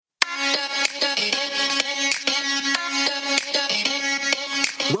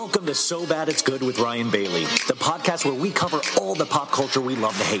Welcome to So Bad It's Good with Ryan Bailey, the podcast where we cover all the pop culture we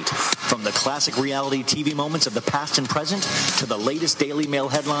love to hate, from the classic reality TV moments of the past and present to the latest Daily Mail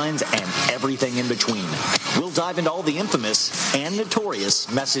headlines and everything in between. We'll dive into all the infamous and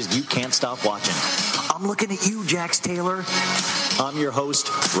notorious messes you can't stop watching. I'm looking at you, Jax Taylor. I'm your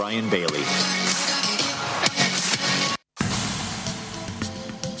host, Ryan Bailey.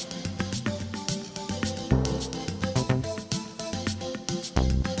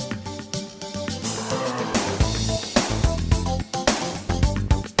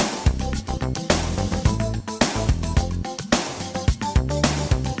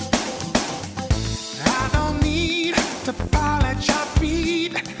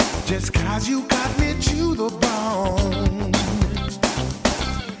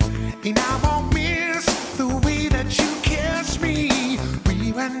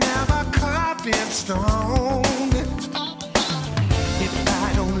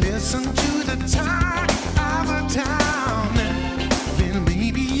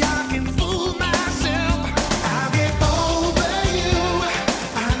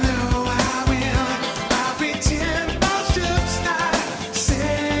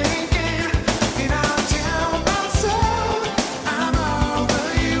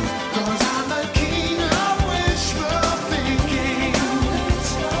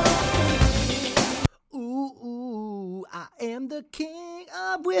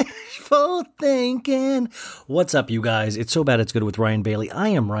 What's up, you guys? It's So Bad It's Good with Ryan Bailey. I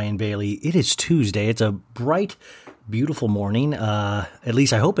am Ryan Bailey. It is Tuesday. It's a bright, beautiful morning. At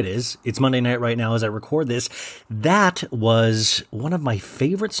least I hope it is. It's Monday night right now as I record this. That was one of my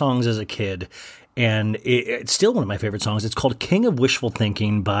favorite songs as a kid, and it's still one of my favorite songs. It's called King of Wishful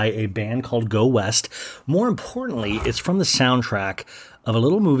Thinking by a band called Go West. More importantly, it's from the soundtrack of a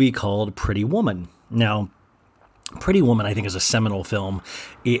little movie called Pretty Woman. Now, Pretty Woman, I think, is a seminal film.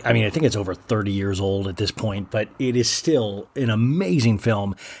 I think it's over 30 years old at this point, but it is still an amazing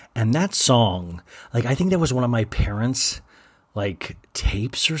film. And that song, I think that was one of my parents'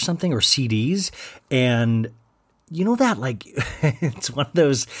 tapes or something, or CDs. And you know that, it's one of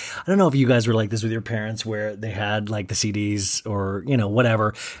those, I don't know if you guys were like this with your parents, where they had the CDs or,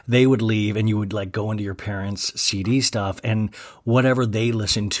 whatever, they would leave and you would go into your parents' CD stuff, and whatever they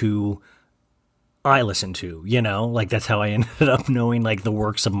listened to, I listened to, that's how I ended up knowing the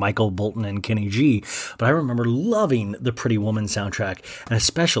works of Michael Bolton and Kenny G. But I remember loving the Pretty Woman soundtrack, and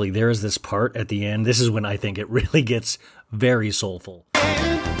especially there is this part at the end. This is when I think it really gets very soulful.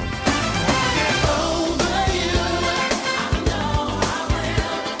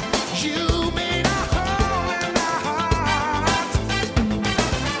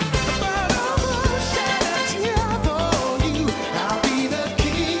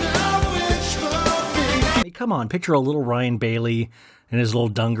 Come on, picture a little Ryan Bailey and his little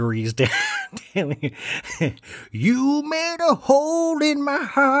dungarees. You made a hole in my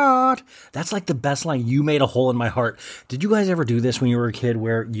heart. That's the best line. You made a hole in my heart. Did you guys ever do this when you were a kid,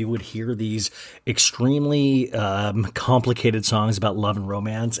 where you would hear these extremely complicated songs about love and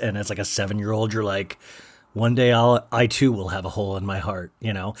romance, and as a 7-year-old, you're like, one day I too will have a hole in my heart,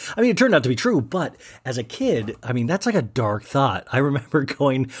 it turned out to be true, but as a kid, that's a dark thought. I remember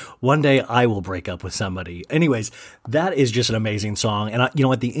going, one day I will break up with somebody. Anyways, that is just an amazing song. And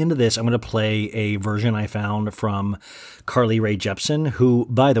at the end of this, I'm going to play a version I found from Carly Rae Jepsen, who,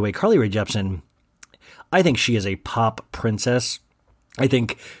 by the way, Carly Rae Jepsen, I think she is a pop princess. I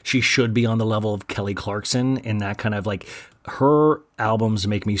think she should be on the level of Kelly Clarkson in that kind of her albums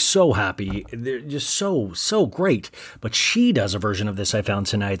make me so happy. They're just so great. But she does a version of this I found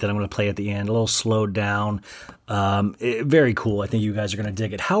tonight that I'm going to play at the end, a little slowed down. Very cool. I think you guys are going to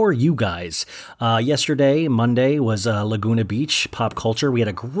dig it. How are you guys? Yesterday, Monday, was Laguna Beach pop culture. We had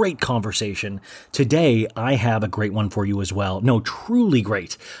a great conversation. Today, I have a great one for you as well. No, truly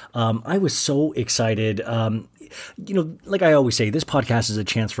great. I was so excited. Like I always say, this podcast is a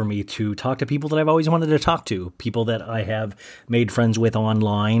chance for me to talk to people that I've always wanted to talk to, people that I have made friends with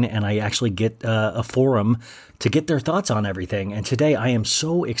online, and I actually get a forum to get their thoughts on everything. And today I am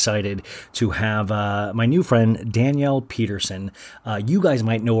so excited to have my new friend, Danielle Peterson. You guys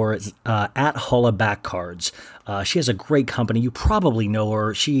might know her as, at Hollaback Cards. She has a great company. You probably know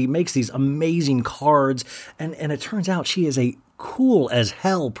her. She makes these amazing cards, and it turns out she is a cool as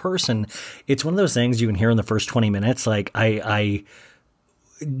hell person. It's one of those things you can hear in the first 20 minutes. I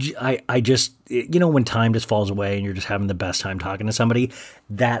just, when time just falls away and you're just having the best time talking to somebody,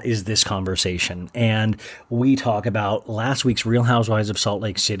 that is this conversation. And we talk about last week's Real Housewives of Salt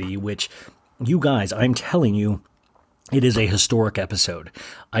Lake City, which, you guys, I'm telling you, It is a historic episode.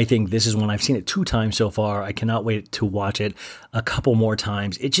 I think this is one I've seen it 2 times so far. I cannot wait to watch it a couple more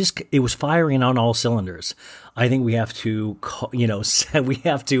times. It was firing on all cylinders. I think we have to, we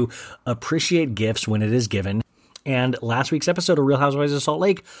have to appreciate gifts when it is given. And last week's episode of Real Housewives of Salt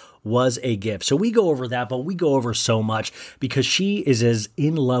Lake was a gift. So we go over that, but we go over so much because she is as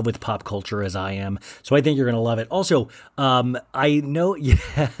in love with pop culture as I am. So I think you're going to love it. Also, I know,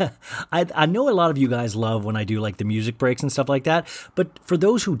 I know a lot of you guys love when I do like the music breaks and stuff like that. But for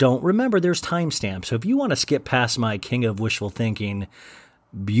those who don't, remember there's timestamps. So if you want to skip past my King of Wishful Thinking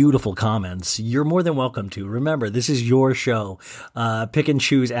beautiful comments, you're more than welcome to. Remember, this is your show. Pick and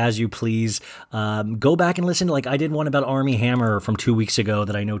choose as you please. Go back and listen to, like I did one about Armie Hammer from 2 weeks ago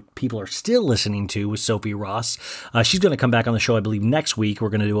that I know people are still listening to with Sophie Ross. She's going to come back on the show, I believe, next week. We're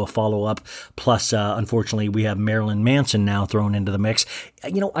going to do a follow-up. Plus, unfortunately, we have Marilyn Manson now thrown into the mix. I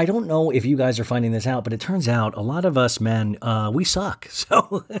don't know if you guys are finding this out, but it turns out a lot of us men, we suck.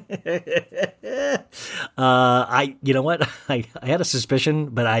 So, you know what? I had a suspicion,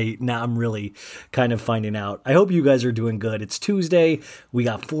 but now I'm really kind of finding out. I hope you guys are doing good. It's Tuesday. We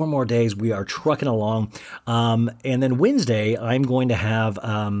got 4 more days. We are trucking along. And then Wednesday, I'm going to have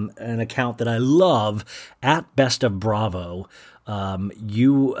an account that I love at Best of Bravo.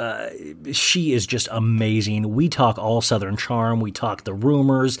 She is just amazing. We talk all Southern charm. We talk the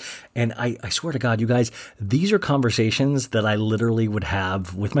rumors. And I swear to God, you guys, these are conversations that I literally would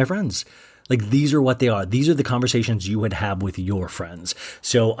have with my friends. Like, these are what they are. These are the conversations you would have with your friends.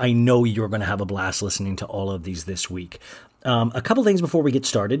 So I know you're going to have a blast listening to all of these this week. A couple things before we get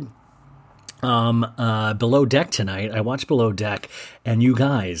started. Below Deck tonight, I watched Below Deck, and you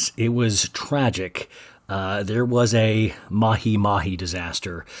guys, it was tragic. There was a mahi-mahi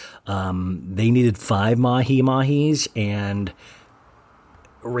disaster. They needed 5 mahi-mahis, and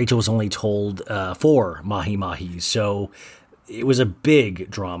Rachel was only told 4 mahi-mahis. So it was a big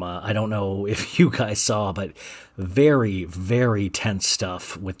drama. I don't know if you guys saw, but very, very tense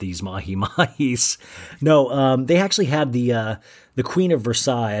stuff with these mahi-mahis. No, they actually had the Queen of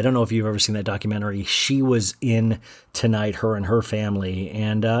Versailles. I don't know if you've ever seen that documentary. She was in tonight, her and her family,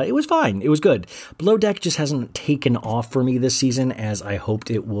 and it was fine. It was good. Below Deck just hasn't taken off for me this season as I hoped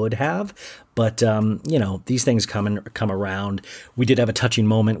it would have. But, these things come around. We did have a touching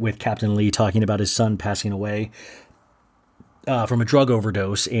moment with Captain Lee talking about his son passing away from a drug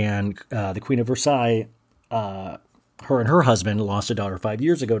overdose, and the Queen of Versailles, her and her husband lost a daughter 5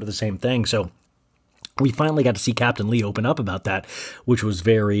 years ago to the same thing. So we finally got to see Captain Lee open up about that, which was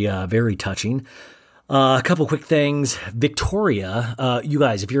very, very touching. A couple quick things. Victoria, you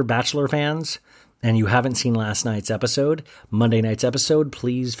guys, if you're Bachelor fans and you haven't seen last night's episode, Monday night's episode,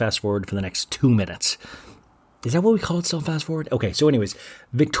 please fast forward for the next 2 minutes. Is that what we call it? Still fast forward? Okay. So anyways,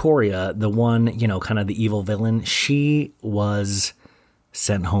 Victoria, the one, kind of the evil villain, she was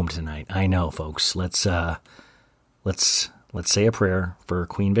sent home tonight. I know, folks. Let's say a prayer for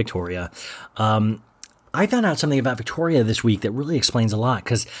Queen Victoria. I found out something about Victoria this week that really explains a lot,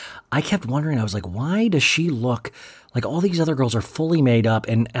 because I kept wondering, I was like, why does she look like all these other girls are fully made up?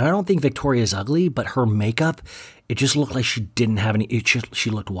 And I don't think Victoria is ugly, but her makeup, it just looked like she didn't have any, she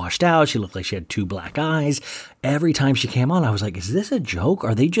looked washed out. She looked like she had 2 black eyes. Every time she came on, I was like, is this a joke?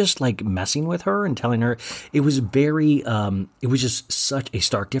 Are they just like messing with her and telling her? It was very, it was just such a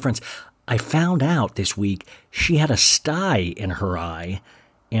stark difference. I found out this week she had a sty in her eye,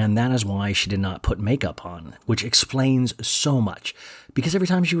 and that is why she did not put makeup on, which explains so much. Because every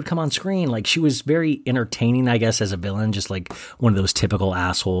time she would come on screen, like, she was very entertaining, I guess, as a villain, just like one of those typical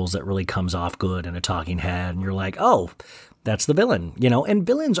assholes that really comes off good in a talking head. And you're like, oh, that's the villain, And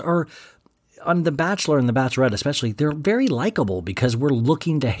villains are, on The Bachelor and The Bachelorette especially, they're very likable because we're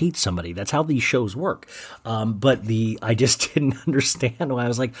looking to hate somebody. That's how these shows work. But I just didn't understand why. I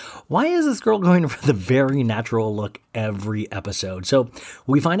was like, why is this girl going for the very natural look every episode? So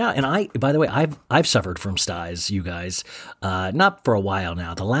we find out. And by the way, I've suffered from styes, you guys, not for a while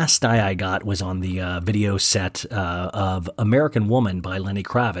now. The last stye I got was on the video set of American Woman by Lenny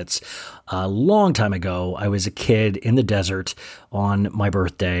Kravitz. A long time ago, I was a kid in the desert on my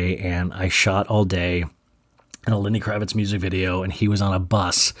birthday, and I shot all day in a Lenny Kravitz music video, and he was on a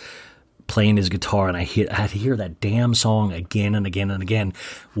bus playing his guitar, and I had to hear that damn song again and again and again.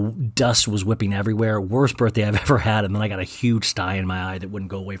 Dust was whipping everywhere. Worst birthday I've ever had, and then I got a huge sty in my eye that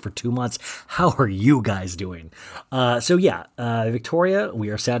wouldn't go away for 2 months. How are you guys doing? Victoria, we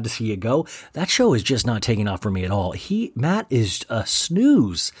are sad to see you go. That show is just not taking off for me at all. Matt is a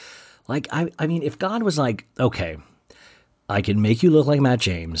snooze. Like, I mean, if God was like, okay, I can make you look like Matt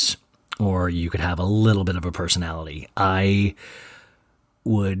James, or you could have a little bit of a personality, I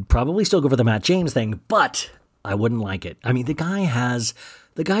would probably still go for the Matt James thing, but I wouldn't like it. I mean, the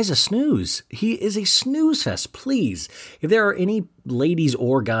guy's a snooze. He is a snooze fest. Please, if there are any ladies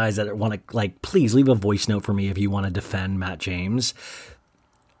or guys that want to, like, please leave a voice note for me if you want to defend Matt James.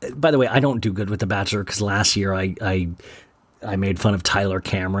 By the way, I don't do good with The Bachelor because last year I made fun of Tyler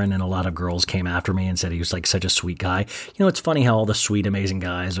Cameron, and a lot of girls came after me and said he was like such a sweet guy. You know, it's funny how all the sweet, amazing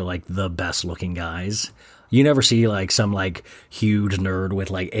guys are like the best looking guys. You never see like some like huge nerd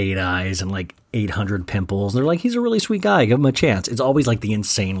with like 8 eyes and like 800 pimples. They're like, he's a really sweet guy. Give him a chance. It's always like the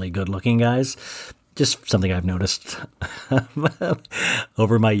insanely good looking guys. Just something I've noticed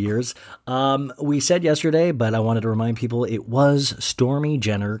over my years. We said yesterday, but I wanted to remind people it was Stormi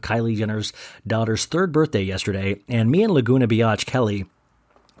Jenner, Kylie Jenner's daughter's 3rd birthday yesterday. And me and Laguna Biatch Kelly,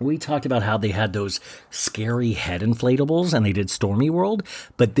 we talked about how they had those scary head inflatables and they did Stormy World.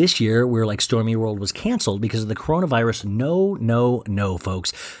 But this year, we were like, Stormy World was canceled because of the coronavirus. No,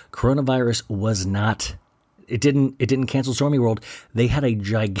 folks. Coronavirus was not... It didn't cancel Stormy World. They had a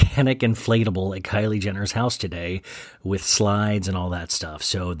gigantic inflatable at Kylie Jenner's house today with slides and all that stuff.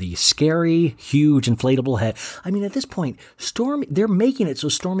 So the scary, huge inflatable head. I mean, at this point, they're making it so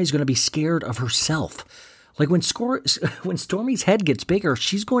Stormy's going to be scared of herself. Like when Stormy's head gets bigger,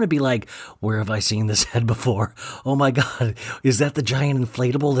 she's going to be like, where have I seen this head before? Oh my God, is that the giant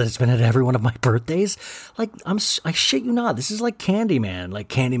inflatable that has been at every one of my birthdays? Like, I shit you not. This is like Candyman. Like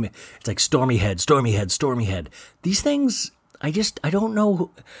Candyman. It's like Stormy head, Stormy head, Stormy head. These things, I don't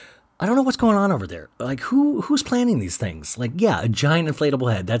know. I don't know what's going on over there. Like who's planning these things? Like, yeah, a giant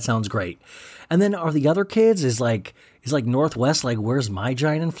inflatable head. That sounds great. And then are the other kids is like Northwest, like, where's my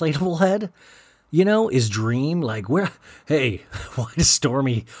giant inflatable head? You know, is Dream like, why is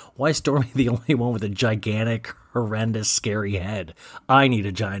Stormy the only one with a gigantic, horrendous, scary head? I need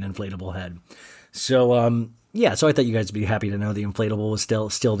a giant inflatable head. So, so I thought you guys would be happy to know the inflatable was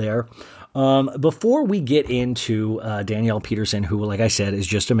still there. Before we get into Danielle Peterson, who, like I said, is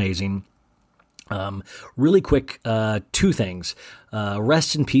just amazing. Really quick, 2 things.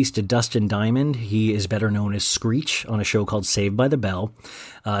 Rest in peace to Dustin Diamond. He is better known as Screech on a show called Saved by the Bell.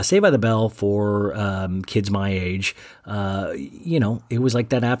 Saved by the Bell for kids my age. It was like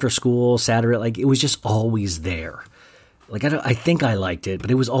that after school Saturday. Like, it was just always there. Like, I think I liked it,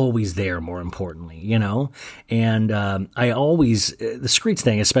 but it was always there, more importantly, you know? And I always, the Screech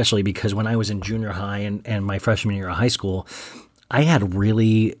thing, especially because when I was in junior high and my freshman year of high school, I had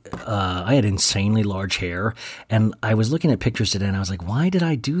insanely large hair, and I was looking at pictures today and I was like, why did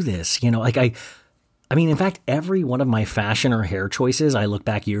I do this? You know, like I mean, in fact, every one of my fashion or hair choices, I look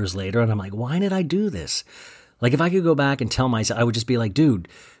back years later and I'm like, why did I do this? Like, if I could go back and tell myself, I would just be like, dude,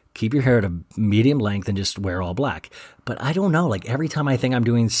 keep your hair at a medium length and just wear all black. But I don't know, like every time I think I'm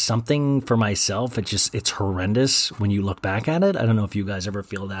doing something for myself, it's horrendous when you look back at it. I don't know if you guys ever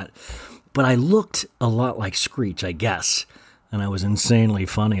feel that, but I looked a lot like Screech, I guess. And I was insanely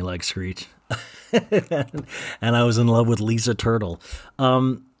funny like Screech. And I was in love with Lisa Turtle.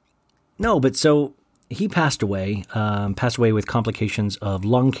 But so he passed away with complications of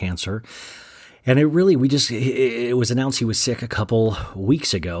lung cancer. And it was announced he was sick a couple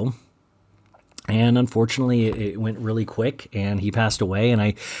weeks ago. And unfortunately, it went really quick, and he passed away. And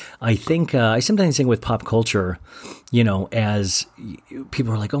I think I sometimes think with pop culture, you know, as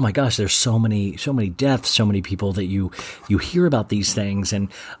people are like, oh my gosh, there's so many deaths, so many people that you hear about these things. And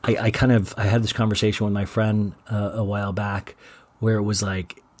I had this conversation with my friend a while back, where it was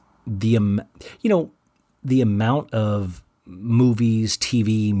like the amount of movies,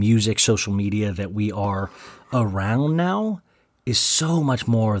 TV, music, social media that we are around now is so much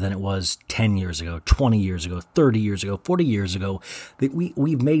more than it was 10 years ago, 20 years ago, 30 years ago, 40 years ago, that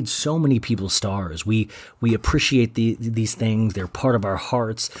we've made so many people stars. We appreciate these things. They're part of our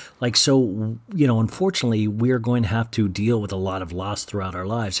hearts. Like, so, you know, unfortunately, we're going to have to deal with a lot of loss throughout our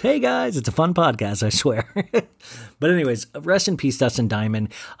lives. Hey guys, it's a fun podcast, I swear. But anyways, rest in peace, Dustin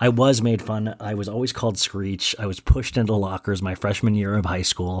Diamond. I was made fun. I was always called Screech. I was pushed into lockers my freshman year of high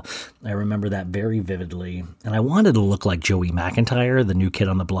school. I remember that very vividly. And I wanted to look like Joey McIntyre, the new kid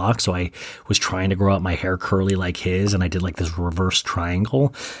on the block. So I was trying to grow out my hair curly like his, and I did like this reverse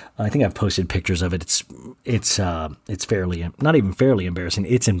triangle. I think I've posted pictures of it. It's fairly, not even fairly embarrassing.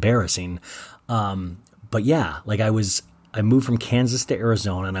 It's embarrassing. But yeah, like I moved from Kansas to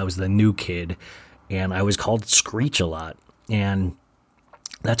Arizona, and I was the new kid, and I was called Screech a lot. And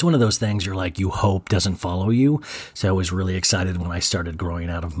that's one of those things you're like, you hope doesn't follow you. So I was really excited when I started growing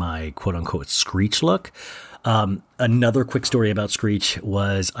out of my quote unquote Screech look. Another quick story about Screech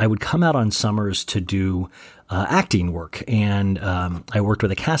was I would come out on summers to do acting work, and I worked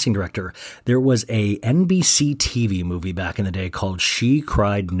with a casting director. There was a NBC TV movie back in the day called She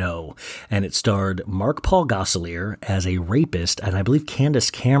Cried No, and it starred Mark Paul Gosselaar as a rapist, and I believe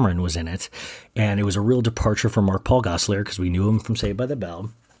Candace Cameron was in it, and it was a real departure for Mark Paul Gosselaar because we knew him from Saved by the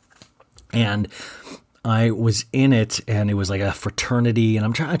Bell. And I was in it, and it was like a fraternity, and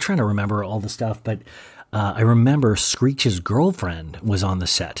I'm trying to remember all the stuff, but I remember Screech's girlfriend was on the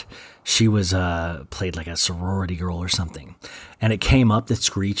set. She was played like a sorority girl or something, and it came up that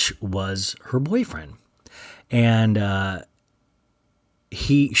Screech was her boyfriend, and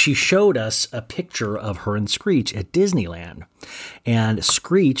she showed us a picture of her and Screech at Disneyland, and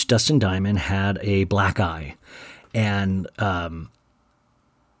Screech, Dustin Diamond, had a black eye, and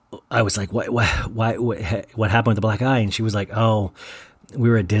I was like, what happened with the black eye? And she was like, oh, we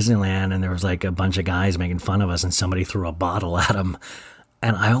were at Disneyland and there was like a bunch of guys making fun of us and somebody threw a bottle at them.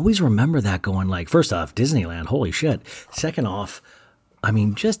 And I always remember that going like, first off, Disneyland, holy shit. Second off, I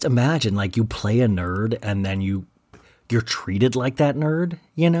mean, just imagine like you play a nerd and then you're treated like that nerd,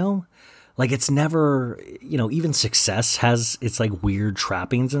 you know? Like it's never, you know, even success has its like weird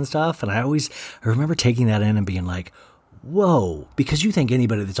trappings and stuff. And I remember taking that in and being like, whoa, because you think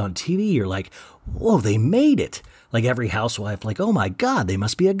anybody that's on TV, you're like, whoa, they made it. Like every housewife, like, oh my God, they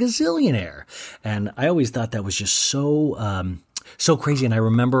must be a gazillionaire. And I always thought that was just so crazy. And I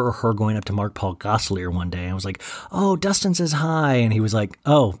remember her going up to Mark Paul Gosselaar one day and was like, oh, Dustin says hi. And he was like,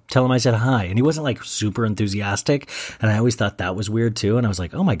 oh, tell him I said hi. And he wasn't like super enthusiastic. And I always thought that was weird too. And I was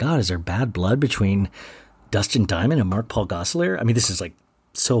like, oh my God, is there bad blood between Dustin Diamond and Mark Paul Gosselaar? I mean, this is like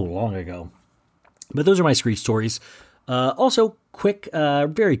so long ago. But those are my Screech stories. Also, quick,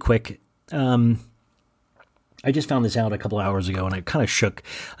 very quick. I just found this out a couple hours ago and I kind of shook.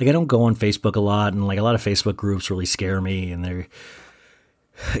 Like, I don't go on Facebook a lot, and like a lot of Facebook groups really scare me, and they're,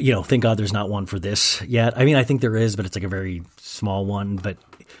 you know, thank God there's not one for this yet. I mean, I think there is, but it's like a very small one, but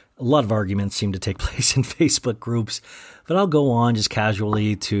a lot of arguments seem to take place in Facebook groups. But I'll go on just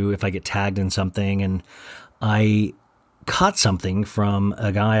casually to if I get tagged in something, and I caught something from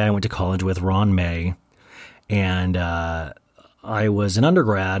a guy I went to college with, Ron May. And I was an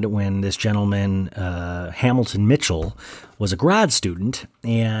undergrad when this gentleman, Hamilton Mitchell, was a grad student.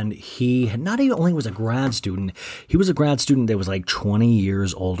 And he not even only was a grad student, he was a grad student that was like 20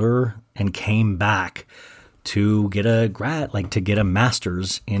 years older and came back to get a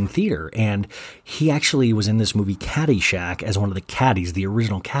master's in theater. And he actually was in this movie Caddyshack as one of the caddies, the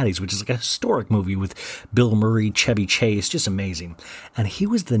original caddies, which is like a historic movie with Bill Murray, Chevy Chase, just amazing. And he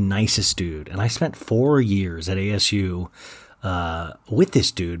was the nicest dude. And I spent 4 years at ASU with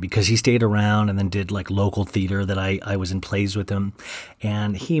this dude because he stayed around and then did like local theater that I was in plays with him.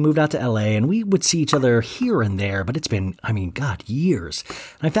 And he moved out to LA and we would see each other here and there, but it's been, I mean, God, years.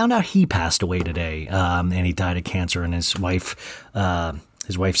 And I found out he passed away today, and he died of cancer, and his wife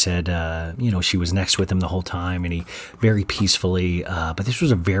said, you know, she was next with him the whole time, and he very peacefully, but this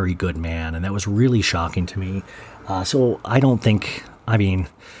was a very good man. And that was really shocking to me. So I don't think, I mean,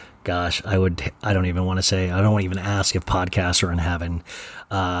 gosh, I don't even want to say, I don't even ask if podcasts are in heaven.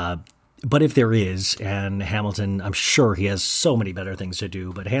 But if there is, and Hamilton, I'm sure he has so many better things to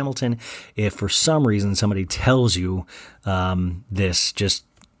do. But Hamilton, if for some reason somebody tells you this, just,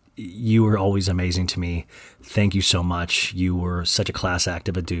 you were always amazing to me. Thank you so much. You were such a class act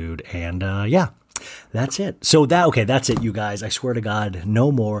of a dude. And yeah. That's it. So that's it, you guys. I swear to God,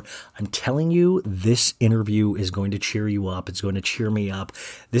 no more. I'm telling you, this interview is going to cheer you up. It's going to cheer me up.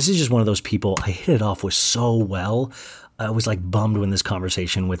 This is just one of those people I hit it off with so well. I was like bummed when this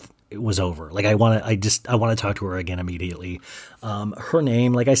conversation was over. Like I want to talk to her again immediately. Her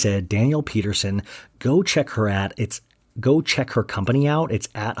name, like I said, Danielle Peterson. Go check her company out. It's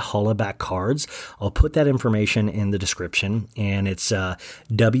at Hollaback Cards. I'll put that information in the description, and it's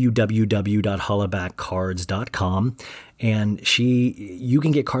www.hollabackcards.com. And you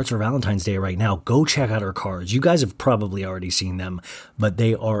can get cards for Valentine's Day right now. Go check out her cards. You guys have probably already seen them, but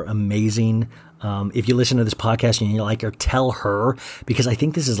they are amazing. If you listen to this podcast and you like her, tell her, because I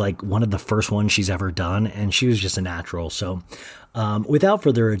think this is like one of the first ones she's ever done, and she was just a natural. So without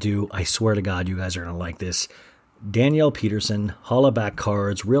further ado, I swear to God, you guys are going to like this. Danielle Peterson, Hollaback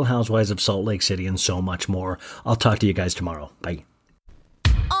Cards, Real Housewives of Salt Lake City, and so much more. I'll talk to you guys tomorrow. Bye.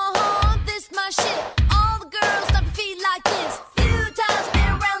 This my shit. All the girls start to feel like this. Few times been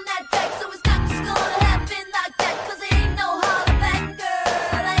around that track, so it's not just gonna happen like that. 'Cause ain't no Hollaback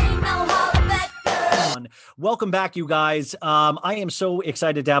girl, ain't no Hollaback girl. Welcome back, you guys. I am so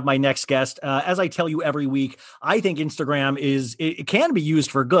excited to have my next guest. As I tell you every week, I think Instagram it can be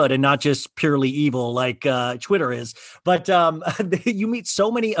used for good and not just purely evil like Twitter is. But you meet so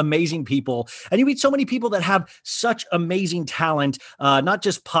many amazing people, and you meet so many people that have such amazing talent, not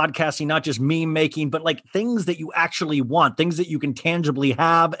just podcasting, not just meme making, but like things that you actually want, things that you can tangibly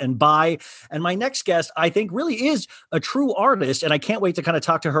have and buy. And my next guest, I think, really is a true artist, and I can't wait to kind of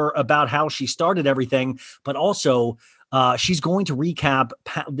talk to her about how she started everything. But also, she's going to recap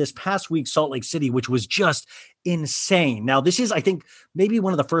this past week's Salt Lake City, which was just insane. Now, this is, I think, maybe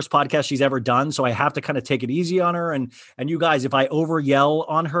one of the first podcasts she's ever done, so I have to kind of take it easy on her. And you guys, if I over yell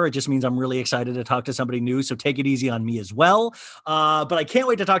on her, it just means I'm really excited to talk to somebody new, so take it easy on me as well. But I can't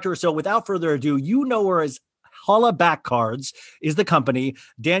wait to talk to her. So without further ado, you know her as Hollaback Cards is the company.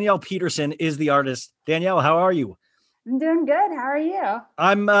 Danielle Peterson is the artist. Danielle, how are you? I'm doing good. How are you?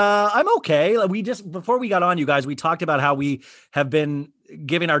 I'm okay. We just, before we got on, you guys, we talked about how we have been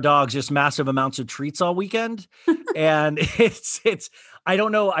giving our dogs just massive amounts of treats all weekend. And it's, I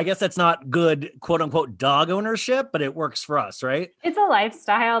don't know. I guess that's not good, quote unquote, dog ownership, but it works for us, right? It's a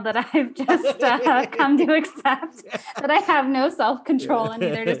lifestyle that I've just come to accept, that I have no self-control, and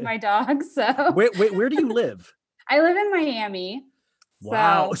neither does my dog. So where do you live? I live in Miami.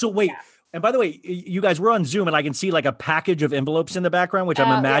 Wow. So wait. Yeah. And by the way, you guys, we're on Zoom and I can see like a package of envelopes in the background, which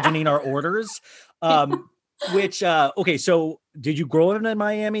I'm imagining are orders. Okay, so did you grow up in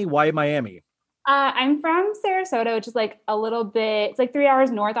Miami? Why Miami? I'm from Sarasota, which is like a little bit, it's like 3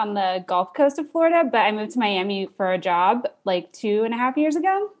 hours north on the Gulf Coast of Florida, but I moved to Miami for a job like 2.5 years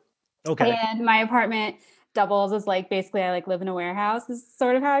ago. Okay. And my apartment doubles as like, basically I like live in a warehouse is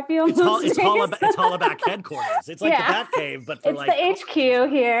sort of how I feel. It's Hollaback headquarters. It's like the Batcave, but for it's the HQ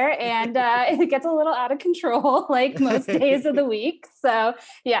here, and it gets a little out of control like most days of the week. So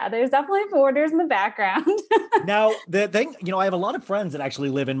yeah, there's definitely borders in the background. Now the thing, I have a lot of friends that actually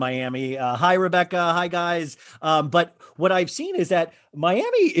live in Miami. Hi, Rebecca. Hi, guys. But what I've seen is that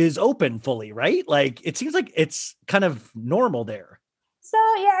Miami is open fully, right? Like it seems like it's kind of normal there. So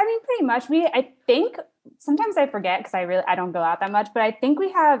yeah, I mean, pretty much. I think sometimes I forget because I don't go out that much, but I think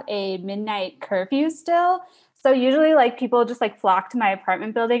we have a midnight curfew still. So usually like people just like flock to my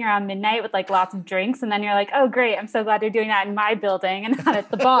apartment building around midnight with like lots of drinks. And then you're like, oh, great. I'm so glad you're doing that in my building and not at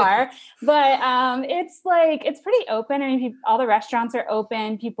the bar. But it's pretty open. I mean, all the restaurants are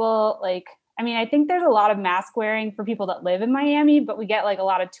open. People I think there's a lot of mask wearing for people that live in Miami, but we get like a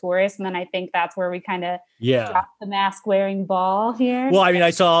lot of tourists. And then I think that's where we kind of drop the mask wearing ball here. Well, I mean,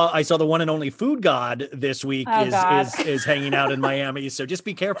 I saw the one and only Food God this week is hanging out in Miami. So just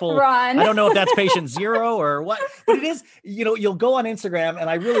be careful. Run. I don't know if that's patient zero or what, but it is, you'll go on Instagram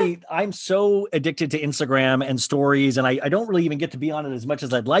and I'm so addicted to Instagram and stories. And I don't really even get to be on it as much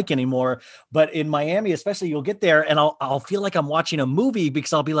as I'd like anymore. But in Miami, especially, you'll get there and I'll feel like I'm watching a movie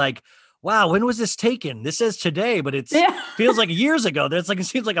because I'll be like, wow, when was this taken? This says today, but it feels like years ago. It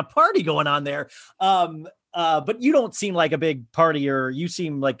seems like a party going on there. But you don't seem like a big partier. You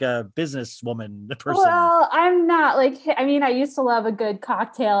seem like a businesswoman person. Well, I'm not I used to love a good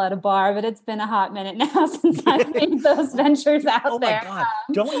cocktail at a bar, but it's been a hot minute now since I've made those ventures out there. Oh my God.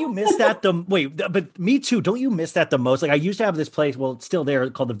 Don't you miss that? But me too. Don't you miss that the most? Like I used to have this place, well, it's still there,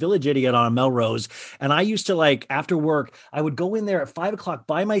 called the Village Idiot on Melrose. And I used to after work, I would go in there at 5:00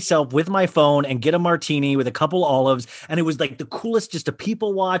 by myself with my phone and get a martini with a couple olives. And it was like the coolest just to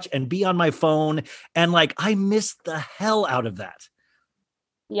people watch and be on my phone. And I miss the hell out of that.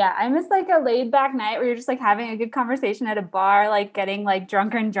 Yeah, I miss like a laid back night where you're just like having a good conversation at a bar, like getting like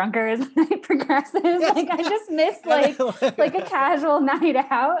drunker and drunker as the night progresses. Yes. Like I just miss like a casual night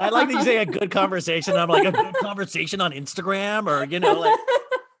out. I like that you say a good conversation. I'm like a good conversation on Instagram or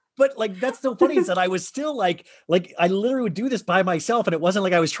But that's so funny is that I was still like I literally would do this by myself, and it wasn't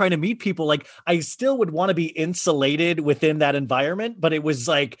like I was trying to meet people. Like I still would want to be insulated within that environment, but it was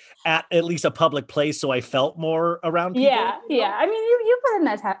like at least a public place, so I felt more around people. Yeah. I mean, you put in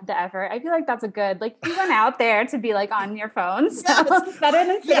the effort. I feel like that's a good you went out there to be like on your phone, so it's better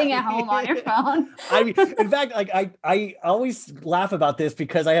than sitting at home on your phone. I mean, in fact, I always laugh about this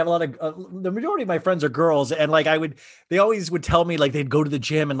because I have a lot of the majority of my friends are girls, and they always would tell me they'd go to the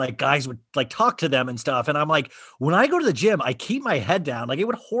gym and guys would talk to them and stuff. And I'm like, when I go to the gym, I keep my head down. It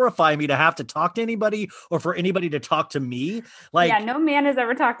would horrify me to have to talk to anybody or for anybody to talk to me. No man has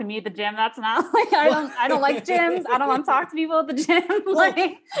ever talked to me at the gym. That's not I don't like gyms. I don't want to talk to people at the gym.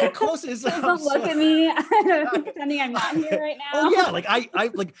 The closest don't look at me pretending I'm not here right now. Oh yeah. I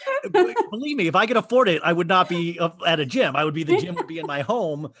believe me, if I could afford it, I would not be at a gym. The gym would be in my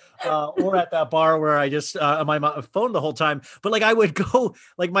home or at that bar where I just on my phone the whole time. But I would go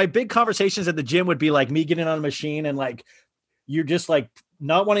like my big conversations at the gym would be like me getting on a machine and like you're just like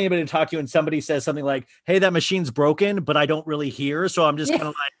not wanting anybody to talk to you, and somebody says something like, "Hey, that machine's broken," but I don't really hear, so I'm just kind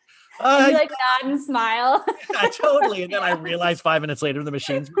of like, and you like nod and smile. yeah, totally. And then I realize 5 minutes later the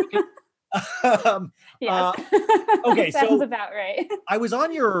machine's broken. Yes. Okay, Sounds so about right. I was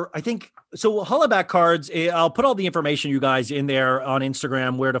on your, I think, so Hollaback Cards, I'll put all the information you guys in there on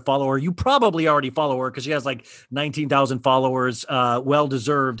Instagram, where to follow her. You probably already follow her because she has like 19,000 followers, well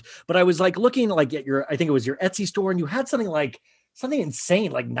deserved. But I was like looking like at your, I think it was your Etsy store, and you had something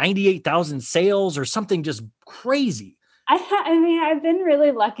insane, like 98,000 sales or something just crazy. I mean, I've been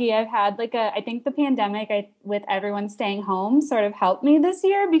really lucky. I've had I think the pandemic, with everyone staying home, sort of helped me this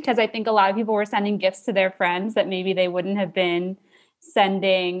year, because I think a lot of people were sending gifts to their friends that maybe they wouldn't have been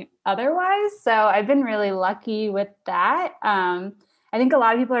sending otherwise. So I've been really lucky with that. I think a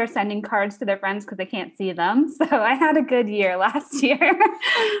lot of people are sending cards to their friends because they can't see them. So I had a good year last year.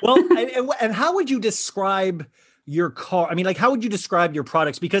 Well, and how would you describe your car? I mean, like, how would you describe your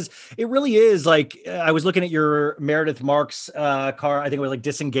products? Because it really is like, I was looking at your Meredith Marks car. I think it was like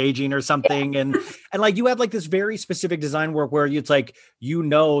Disengaging or something. Yeah. And like, you have like this very specific design work where it's like,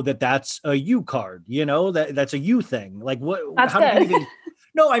 that's a you card, that's a you thing. Like That's how good. did you even,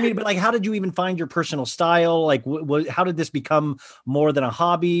 no, I mean, but like, how did you even find your personal style? Like, how did this become more than a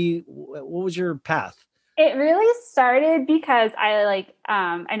hobby? What was your path? It really started because I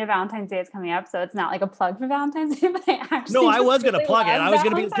know Valentine's Day is coming up, so it's not like a plug for Valentine's Day, but I was going to really plug it. I was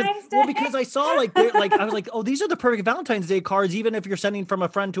going to be because I saw I was like, oh, these are the perfect Valentine's Day cards, even if you're sending from a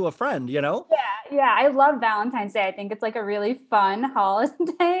friend to a friend, Yeah, I love Valentine's Day. I think it's like a really fun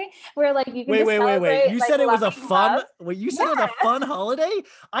holiday where like you can wait. You said it was a fun. love. Wait, you said it was a fun holiday?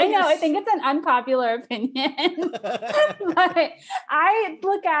 I know. I think it's an unpopular opinion, but I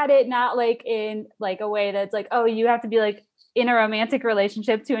look at it not like in like a way that's like, oh, you have to be like in a romantic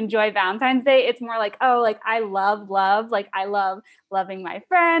relationship to enjoy Valentine's Day. It's more like, oh, like I love love. Like I love loving my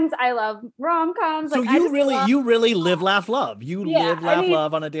friends. I love rom-coms. So like, you really live, laugh, love. You live, laugh,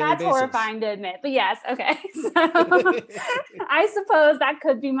 love on a daily basis. That's horrifying to admit, but yes. Okay. So I suppose that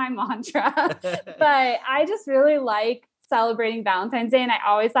could be my mantra, but I just really like celebrating Valentine's Day. And I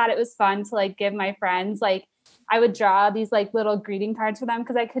always thought it was fun to like give my friends, like I would draw these like little greeting cards for them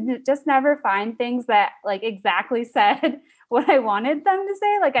because I could just never find things that like exactly said what I wanted them to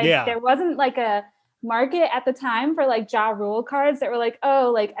say. Like there wasn't like a market at the time for like Ja Rule cards that were like,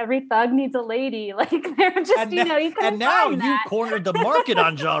 oh, like every thug needs a lady. Like they're just, you couldn't and now find you that. cornered the market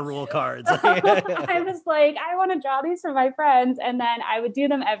on Ja Rule cards. I was like, I want to draw these for my friends. And then I would do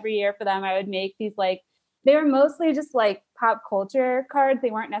them every year for them. I would make these like, they were mostly just like pop culture cards.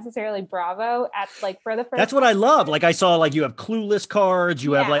 They weren't necessarily Bravo at like for the first. That's what I love. Like I saw like you have Clueless cards.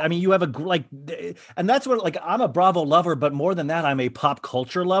 You have like, I mean, you have and that's what like I'm a Bravo lover, but more than that, I'm a pop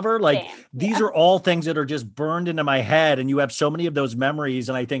culture lover. Like these are all things that are just burned into my head, and you have so many of those memories.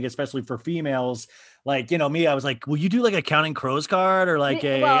 And I think especially for females, like, me, I was like, will you do like a Counting Crows card or like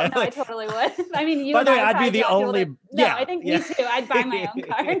Well, no, I totally would. I mean, you by the way, I'd be the only. I think me too. I'd buy my own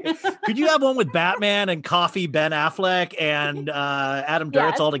card. Could you have one with Batman and Coffee Ben Affleck and Adam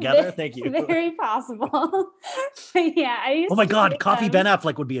Duritz all together? Thank you. Very possible. Yeah, I used. Oh my God, Coffee Ben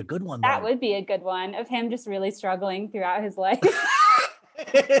Affleck would be a good one. That would be a good one of him just really struggling throughout his life.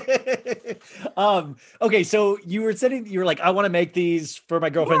 Okay, so you were like, I want to make these for my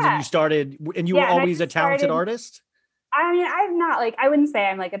girlfriends, and you started, and you were always a talented artist. I mean, I wouldn't say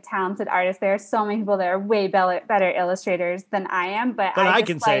I'm like a talented artist. There are so many people that are way better illustrators than I am, but I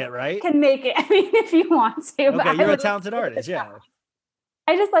can say it, right? Can make it. I mean, if you want to. Okay, you're a talented artist, yeah.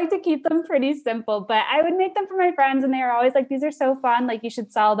 I just like to keep them pretty simple, but I would make them for my friends, and they were always like, these are so fun, like you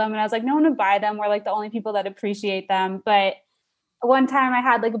should sell them. And I was like, no one would buy them. We're like the only people that appreciate them. But one time I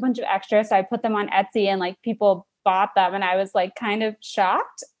had like a bunch of extras, so I put them on Etsy, and like people bought them, and I was like kind of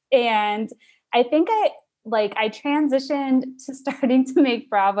shocked. And I think I transitioned to starting to make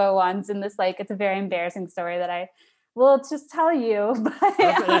Bravo ones in this, like, it's a very embarrassing story that I will just tell you.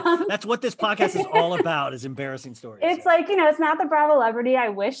 But that's what this podcast is all about, is embarrassing stories. It's like, it's not the Bravo celebrity I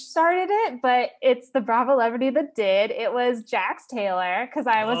wish started it, but it's the Bravo celebrity that did. It was Jax Taylor, because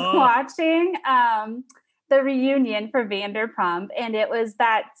I was watching the reunion for Vanderpump, and it's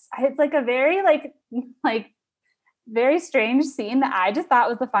like a very like very strange scene that I just thought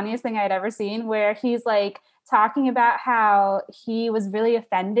was the funniest thing I'd ever seen, where he's like talking about how he was really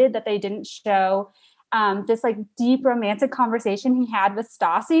offended that they didn't show this like deep romantic conversation he had with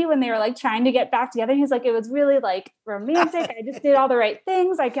Stassi when they were like trying to get back together. He's like, it was really like romantic. I just did all the right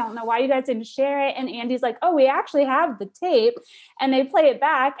things. I don't know why you guys didn't share it. And Andy's like, oh, we actually have the tape. And they play it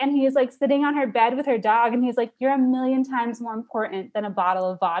back. And he's like sitting on her bed with her dog. And he's like, you're a million times more important than a bottle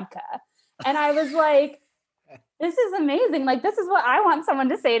of vodka. And I was like, this is amazing. Like, this is what I want someone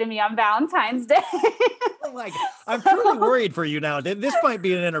to say to me on Valentine's Day. Like, I'm truly worried for you now. This might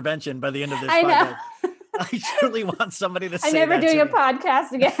be an intervention by the end of this I know. podcast. I truly want somebody to say I'm never that doing to a me.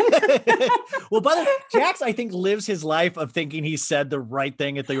 podcast again. Well, by the way, Jax, I think, lives his life of thinking he said the right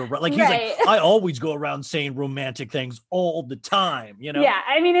thing at the like. He's Right. like, I always go around saying romantic things all the time. You know? Yeah,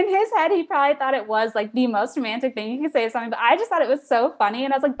 I mean, in his head, he probably thought it was like the most romantic thing you could say to something, but I just thought it was so funny.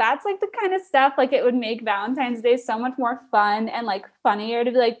 And I was like, that's like the kind of stuff, like it would make Valentine's Day so much more fun and like funnier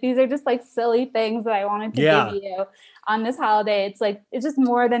to be like, these are just like silly things that I wanted to give you on this holiday. It's like, it's just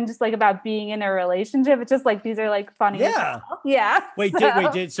more than just like about being in a relationship. It's just like, these are like funny. Yeah. Yeah. Wait,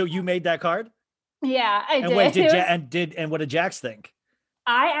 so you made that card? Yeah, I And did. wait, It was- and what did Jax think?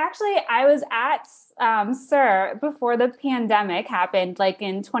 I was at Sir before the pandemic happened, like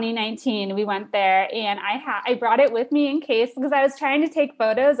in 2019. We went there and I brought it with me in case, because I was trying to take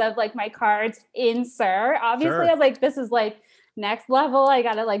photos of like my cards in Sir. Obviously, Sure. I was like, this is like next level. I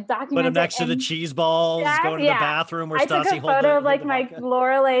gotta like document Put him it. next to the And cheese balls, going to the bathroom where I took Stassi a holds photo of like the my vodka.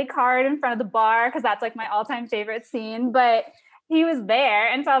 Lorelei card in front of the bar because that's like my all-time favorite scene. But he was there,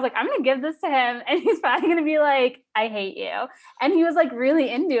 and so I was like, I'm gonna give this to him, and he's probably gonna be like, I hate you. And he was like really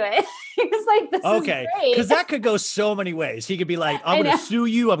into it. He was like, this is great. Because that could go so many ways. He could be like, I'm going to sue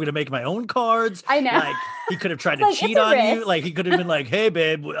you. I'm going to make my own cards. I know. Like, he could have tried to Like, cheat it's a on you. risk. Like, he could have been like, hey,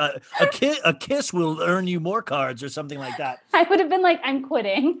 babe, a kiss will earn you more cards or something like that. I would have been like, I'm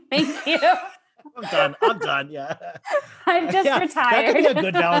quitting. Thank you. I'm done. Yeah. I'm just That retired. could be a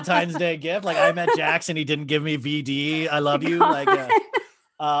good Valentine's Day gift. Like, I met Jackson. He didn't give me VD. I love you. God. Like,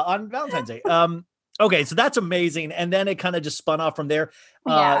 on Valentine's Day. Okay. So that's amazing. And then it kind of just spun off from there.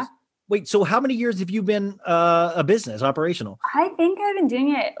 Yeah. Wait, so how many years have you been a business operational? I think I've been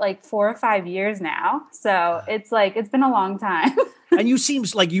doing it like 4 or 5 years now. So it's like, it's been a long time. And you seem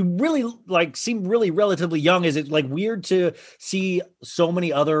really relatively young. Is it like weird to see so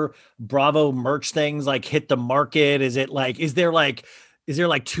many other Bravo merch things like hit the market? Is there like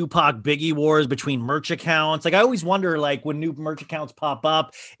Tupac Biggie wars between merch accounts? Like I always wonder, like when new merch accounts pop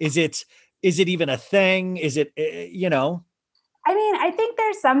up, is it even a thing? Is it, I mean, I think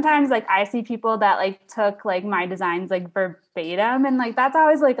there's sometimes like I see people that like took like my designs like verbatim, and like that's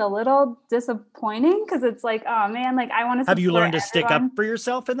always like a little disappointing because it's like, oh man, like I want to. Have you learned to stick up for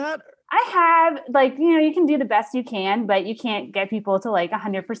yourself in that? I have, like, you can do the best you can, but you can't get people to like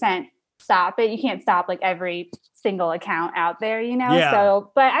 100% stop it. You can't stop like every single account out there, Yeah.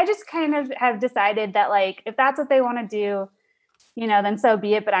 So, but I just kind of have decided that like if that's what they want to do, then so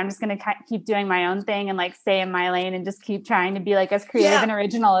be it. But I'm just going to keep doing my own thing and like stay in my lane and just keep trying to be like as creative and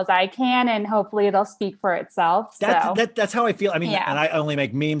original as I can. And hopefully it'll speak for itself. That's how I feel. I mean, Yeah. and I only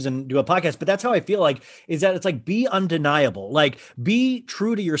make memes and do a podcast, but that's how I feel like is that it's like, be undeniable, like be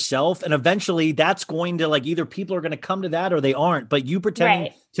true to yourself. And eventually that's going to like, either people are going to come to that or they aren't, but you pretending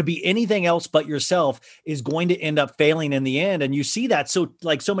Right. to be anything else but yourself is going to end up failing in the end. And you see that so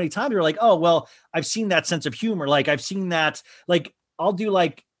many times you're like, oh, well, I've seen that sense of humor. Like I've seen that, like I'll do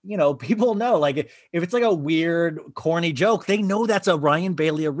like, people know, like if it's like a weird, corny joke, they know that's a Ryan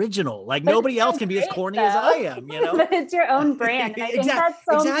Bailey original. Like But nobody it's so else can be as great, corny though. as I am, But it's your own brand. And I think that's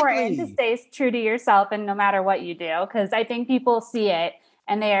so important to Exactly. stay true to yourself and no matter what you do. Because I think people see it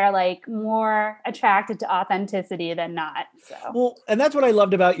and they are like more attracted to authenticity than not. So Well, and that's what I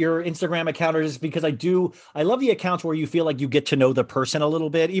loved about your Instagram account, is because I love the accounts where you feel like you get to know the person a little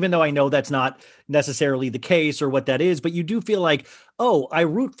bit, even though I know that's not necessarily the case or what that is, but you do feel like, oh, I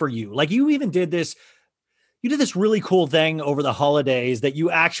root for you. Like you did this really cool thing over the holidays that you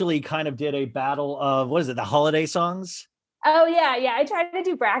actually kind of did a battle of, what is it? The holiday songs? Oh yeah. I tried to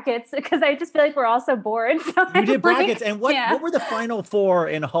do brackets because I just feel like we're all so bored. So You did I'm brackets. like, And what yeah. were the final four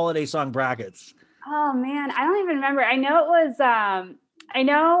in holiday song brackets? Oh man, I don't even remember. I know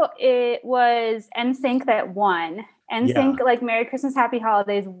it was NSYNC that won. NSYNC, like Merry Christmas, Happy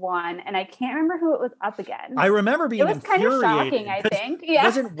Holidays won, and I can't remember who it was up against. I remember being It was kind of infuriated shocking, I 'cause think. Yeah.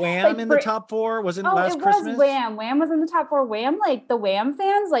 Wasn't Wham Like, in the top four? Wasn't Last it Christmas? was Wham. Wham was in the top four. Wham, like the Wham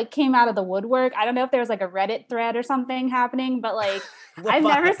fans, like came out of the woodwork. I don't know if there was like a Reddit thread or something happening, but like I've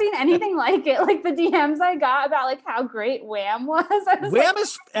never seen anything like it. Like the DMs I got about like how great Wham was. I was Wham like,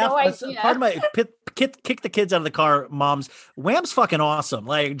 is no idea. pardon my kick the kids out of the car, moms. Wham's fucking awesome.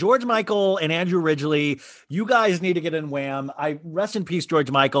 Like George Michael and Andrew Ridgely, you guys need to to get in Wham. I rest in peace,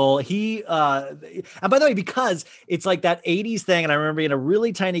 George Michael. He, and by the way, because it's like that 80s thing, and I remember being a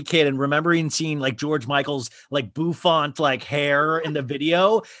really tiny kid and remembering seeing like George Michael's like bouffant like hair in the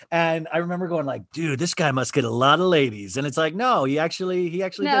video, and I remember going like, dude, this guy must get a lot of ladies. And it's like, no, he actually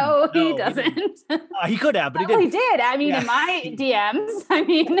No, didn't. he doesn't. He could have, but he Oh, didn't. he did. I mean, in my DMs, I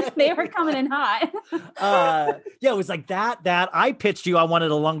mean, they were coming in hot. Yeah, it was like that I pitched you. I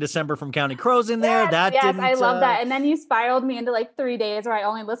wanted a Long December from Counting Crows in there. Yes, I love that. And then you spiraled me into like 3 days where I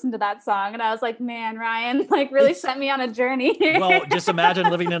only listened to that song. And I was like, man, Ryan, like really sent me on a journey here. Well, just imagine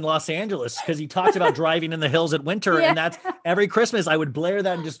living in Los Angeles, because he talked about driving in the hills at winter. Yeah. And that's every Christmas I would blare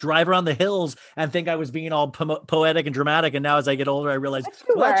that and just drive around the hills and think I was being all poetic and dramatic. And now as I get older, I realize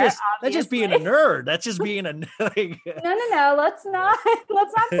that's just being a nerd. That's just being a nerd. No. Let's not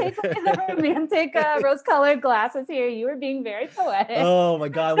take away the romantic rose-colored glasses here. You were being very poetic. Oh my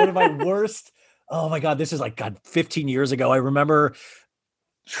God. One of my worst. Oh my God. This is like, 15 years ago. I remember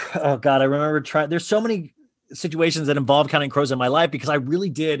trying, there's so many situations that involve Counting Crows in my life, because I really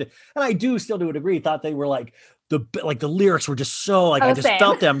did. And I do still to a degree, thought they were like the lyrics were just so like, I just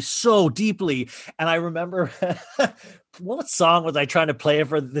felt them so deeply. And I remember what song was I trying to play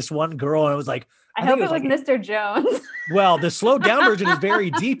for this one girl? And it was like, I hope it was Mr. Jones. Well, the slowed down version is very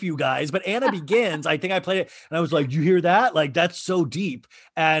deep, you guys, but Anna Begins, I think I played it and I was like, you hear that? Like, that's so deep.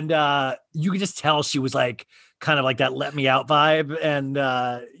 And you could just tell she was like, kind of like that let me out vibe.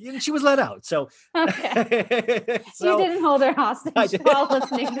 And she was let out. So, okay. So you didn't hold her hostage while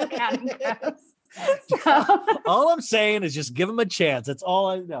listening to Counting Crows. So. All I'm saying is just give them a chance. That's all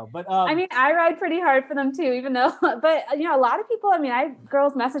I know. But I mean, I ride pretty hard for them too, even though, but you know, a lot of people, I mean,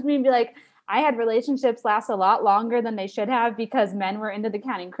 girls message me and be like, I had relationships last a lot longer than they should have because men were into the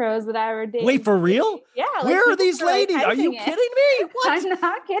Counting Crows that I were dating. Wait, for real? Yeah. Like, where are these ladies? Are you kidding me? What? I'm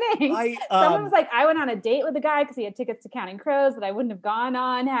not kidding. Someone was like, I went on a date with a guy because he had tickets to Counting Crows that I wouldn't have gone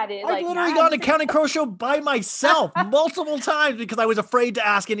on. I've literally gone to Counting Crow show by myself multiple times because I was afraid to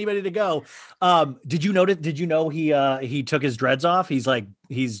ask anybody to go. Did you know he took his dreads off? He's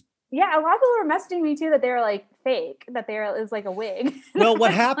yeah, a lot of people were messaging me too that they were like fake, that it was like a wig. Well,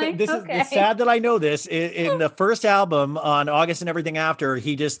 what happened? It's sad that I know this. In the first album on August and Everything After,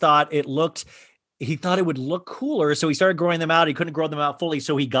 he just thought it would look cooler. So he started growing them out. He couldn't grow them out fully.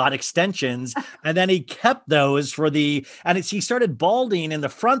 So he got extensions and then he kept those he started balding in the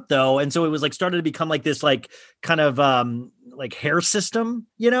front though. And so it was like started to become like this, like kind of, like hair system,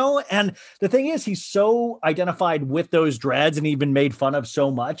 you know? And the thing is, he's so identified with those dreads and he's been made fun of so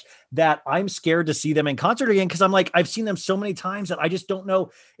much that I'm scared to see them in concert again. Cause I'm like, I've seen them so many times that I just don't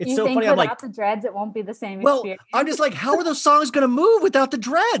know. It's so funny. I'm like, the dreads, it won't be the same experience. I'm just like, how are those songs going to move without the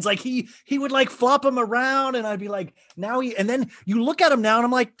dreads? Like he would like flop them around and I'd be like, and then you look at him now and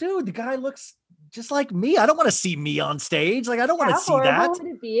I'm like, dude, the guy looks just like me. I don't want to see me on stage. Like, I don't want to see that. How horrible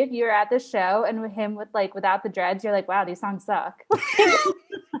would it be if you were at the show and with him without the dreads, you're like, wow, these songs suck.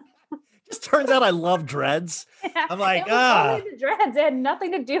 Just turns out I love dreads. Yeah, I'm like, only the dreads. It had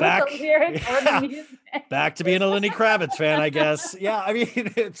nothing to do with the lyrics or the music. Back to being a Lenny Kravitz fan, I guess. Yeah, I mean,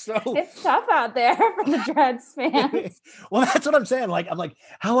 it's tough out there for the dreads fans. Well, that's what I'm saying. Like, I'm like,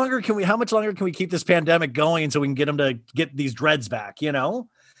 how much longer can we keep this pandemic going so we can get them to get these dreads back, you know?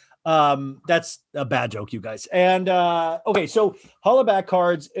 That's a bad joke, you guys. And okay, so Hollaback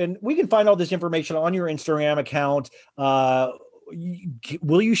Cards, and we can find all this information on your Instagram account.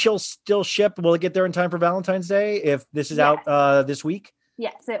 Will you still ship? Will it get there in time for Valentine's Day if this is out this week?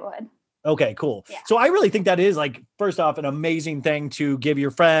 Yes, it would. Okay, cool. Yeah. So I really think that is like, first off, an amazing thing to give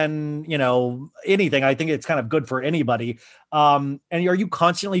your friend, you know, anything. I think it's kind of good for anybody. And are you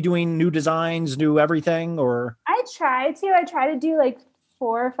constantly doing new designs, new everything, or? I try to do like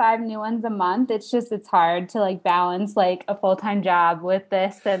 4 or 5 new ones a month. It's hard to like balance like a full-time job with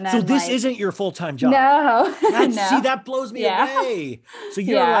this. And then, so this isn't your full-time job? No. No. See, that blows me away. So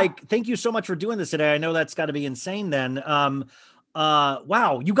you're like, thank you so much for doing this today. I know that's got to be insane then.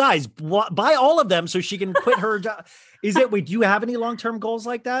 Wow, you guys buy all of them so she can quit her job. Do you have any long-term goals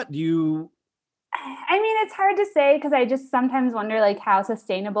like that? I mean, it's hard to say because I just sometimes wonder like how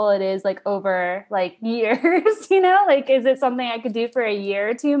sustainable it is like over like years, you know, like, is it something I could do for a year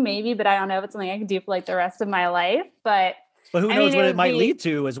or two? Maybe, but I don't know if it's something I could do for like the rest of my life, but who knows what it might lead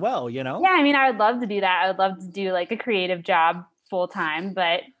to as well, you know? Yeah. I mean, I would love to do that. I would love to do like a creative job full time,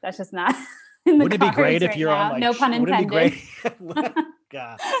 but that's just not in the Wouldn't it be great if you're on like, no pun intended.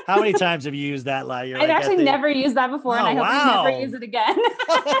 God, how many times have you used that lie? I've actually never used that before, and I hope I never use it again.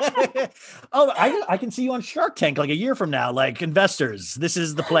 I can see you on Shark Tank like a year from now, like investors. This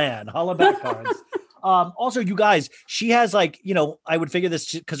is the plan. Hollaback Cards. Also, you guys, she has like, I would figure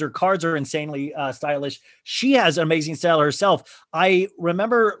this because her cards are insanely stylish. She has amazing style herself. I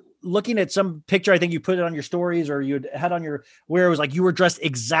remember looking at some picture, I think you put it on your stories or you had on where it was like you were dressed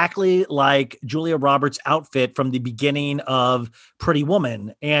exactly like Julia Roberts' outfit from the beginning of Pretty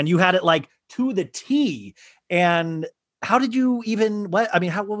Woman. And you had it like to the T. And how did you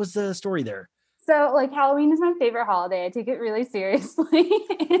what was the story there? So like Halloween is my favorite holiday. I take it really seriously.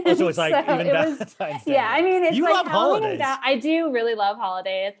 Oh, so it's like even Valentine's Day. Yeah, I mean, it's you like love Halloween holidays. I do really love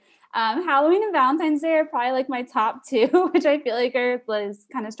holidays. Halloween and Valentine's Day are probably like my top two, which I feel like is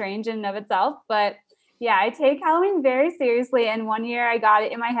kind of strange in and of itself. But yeah, I take Halloween very seriously. And one year I got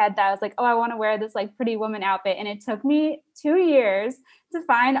it in my head that I was like, oh, I want to wear this like Pretty Woman outfit. And it took me 2 years to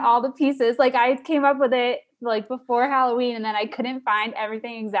find all the pieces. Like I came up with it like before Halloween and then I couldn't find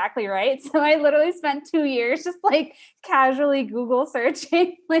everything exactly right. So I literally spent 2 years just like casually Google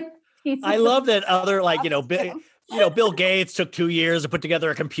searching like pieces. I love that other like, Bill Gates took 2 years to put together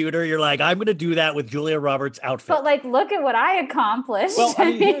a computer. You're like, I'm going to do that with Julia Roberts' outfit. But like, look at what I accomplished. Well,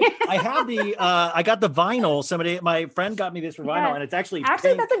 I have I got the vinyl. My friend got me this for vinyl and it's actually that's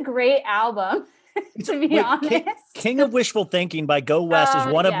a great album. To be honest, King of Wishful Thinking by Go West is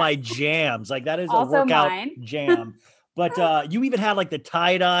one of my jams. Like that is also a workout mine. jam. But you even had like the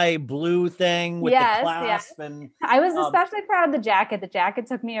tie-dye blue thing with the clasp. And I was especially proud of the jacket. The jacket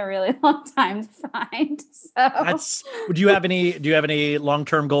took me a really long time to find. So do you have any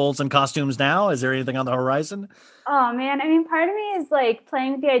long-term goals and costumes now? Is there anything on the horizon? Oh man, I mean, part of me is like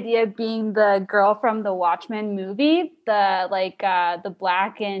playing with the idea of being the girl from the Watchmen movie, the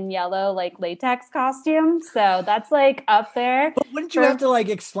black and yellow like latex costume. So that's like up there. But wouldn't you have to like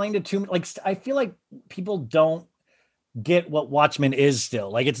explain to like I feel like people don't get what Watchmen is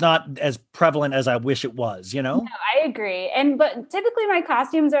still. Like it's not as prevalent as I wish it was, No, I agree. But typically my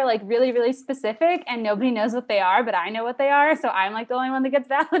costumes are like really, really specific and nobody knows what they are, but I know what they are. So I'm like the only one that gets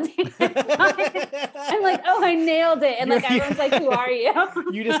validated. I'm like, oh, I nailed it. And like everyone's like, who are you?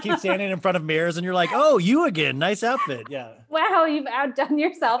 You just keep standing in front of mirrors and you're like, oh, you again. Nice outfit. Yeah. Wow, you've outdone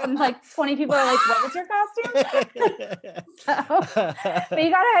yourself. And like 20 people are like, what was your costume? But you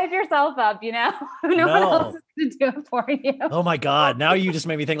gotta hype yourself up, No one else is gonna do it for you. Oh my God. Now you just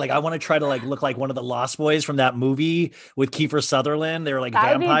made me think like I want to try to like look like one of the Lost Boys from that movie with Kiefer Sutherland. They were like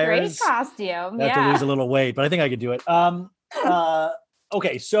that vampires. Would be a great costume. I have to lose a little weight, but I think I could do it.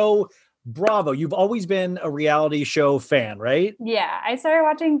 Okay, so Bravo, you've always been a reality show fan, right? Yeah, I started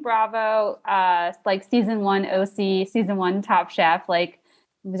watching Bravo like season 1 OC, season 1 Top Chef, like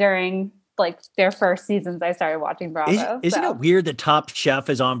during like their first seasons. I started watching Bravo. Isn't it weird that Top Chef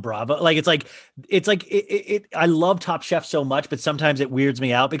is on Bravo? Like it's like I love Top Chef so much, but sometimes it weirds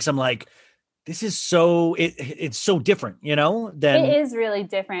me out because I'm like, this is it's so different, than it is really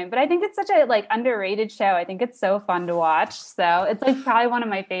different, but I think it's such a like underrated show. I think it's so fun to watch. So it's like probably one of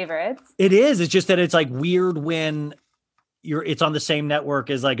my favorites. It is. It's just that it's like weird when it's on the same network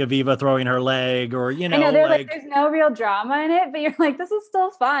as like Aviva throwing her leg or, I know like there's no real drama in it, but you're like, this is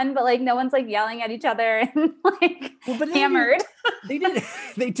still fun, but like no one's like yelling at each other and like hammered. They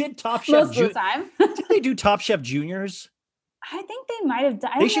did Top Chef most of the time. Did they do Top Chef Juniors? I think they might have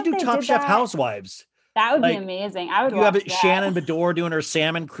done. They should do Top Chef Housewives. That would be amazing. I would. You have Shannon Bedore doing her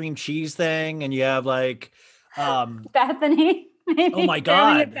salmon cream cheese thing, and you have like Bethany. Maybe oh my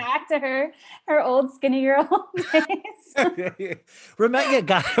God! It back to her old skinny girl days.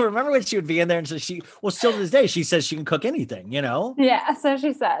 Remember when she would be in there and so still to this day she says she can cook anything, Yeah, so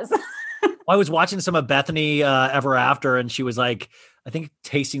she says. I was watching some of Bethany Ever After, and she was like, I think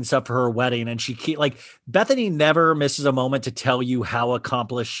tasting stuff for her wedding, and Bethany never misses a moment to tell you how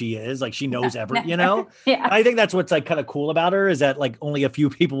accomplished she is. Like she knows everything, Yeah. I think that's what's like kind of cool about her is that like only a few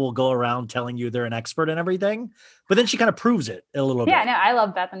people will go around telling you they're an expert in everything, but then she kind of proves it a little bit. Yeah, no, I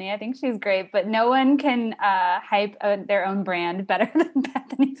love Bethany. I think she's great, but no one can hype their own brand better than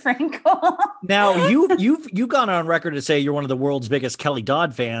Bethany Frankel. Now you've gone on record to say you're one of the world's biggest Kelly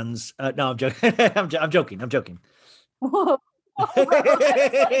Dodd fans. No, I'm joking. I'm joking. Whoa.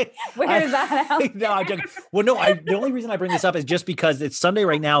 Where is that out? No, I'm joking. Well, no, the only reason I bring this up is just because it's Sunday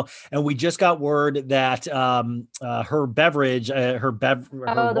right now, and we just got word that her beverage, her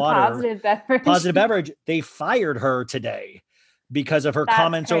water, positive beverage, they fired her today because of her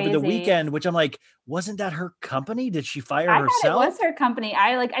comments crazy. Over the weekend. Which I'm like, wasn't that her company? Did she fire herself? Thought it was her company.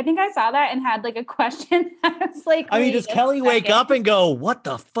 I think I saw that and had like a question. I was like, I mean, does Kelly wake up and go, "What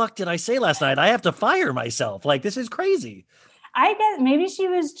the fuck did I say last night? I have to fire myself." Like, this is crazy. I guess maybe she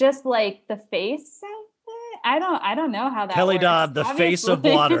was just like the face of it. I don't know how that Kelly works. Dodd, the face of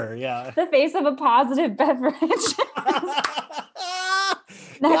water. Yeah. The face of a positive beverage.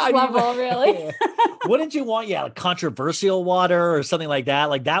 Next level, really. Wouldn't you want, like controversial water or something like that?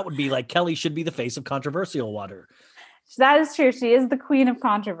 Like that would be like Kelly should be the face of controversial water. That is true. She is the queen of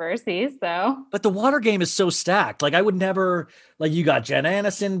controversies, so. But the water game is so stacked. Like I would never, like you got Jen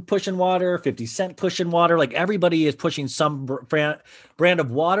Aniston pushing water, 50 Cent pushing water. Like everybody is pushing some brand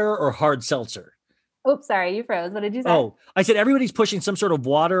of water or hard seltzer. Oops, sorry, you froze. What did you say? Oh, I said everybody's pushing some sort of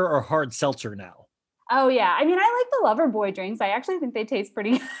water or hard seltzer now. Oh yeah. I mean, I like the Lover Boy drinks. I actually think they taste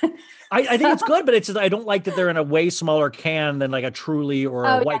pretty good. I think it's good, but it's just, I don't like that they're in a way smaller can than like a Truly or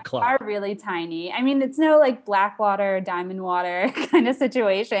a White Claw. They are really tiny. I mean, it's no like Blackwater, Diamond Water kind of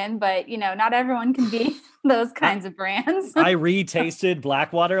situation, but not everyone can be those kinds of brands. I re-tasted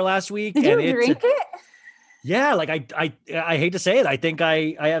Blackwater last week. Did you drink it? Yeah, like I hate to say it, I think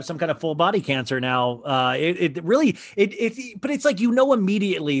I have some kind of full body cancer now. It really but it's like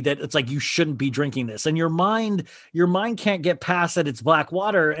immediately that it's like you shouldn't be drinking this, and your mind can't get past that it's black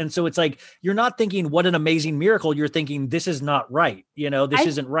water, and so it's like you're not thinking what an amazing miracle. You're thinking this is not right. This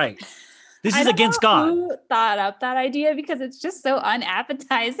isn't right. This is against God. Who thought up that idea? Because it's just so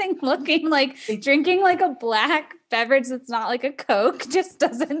unappetizing looking. Like drinking like a black beverage that's not like a Coke just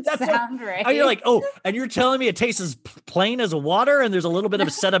doesn't sound right. You're like, oh, and you're telling me it tastes as plain as water, and there's a little bit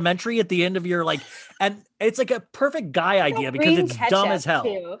of sedimentary at the end of your and it's like a perfect guy idea because it's dumb as hell.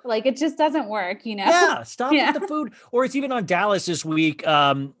 Too. Like it just doesn't work, Yeah, stop with the food. Or it's even on Dallas this week.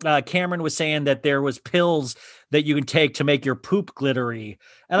 Cameron was saying that there was pills that you can take to make your poop glittery.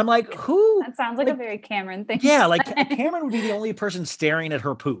 And I'm like, who? That sounds like a very Cameron thing. Yeah, like Cameron would be the only person staring at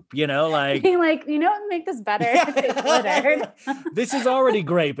her poop, like being like, what would make this better if it glittered? This is already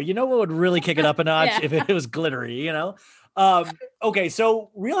great, but what would really kick it up a notch if it was glittery, Okay,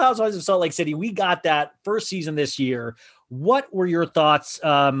 so Real Housewives of Salt Lake City, we got that first season this year. What were your thoughts,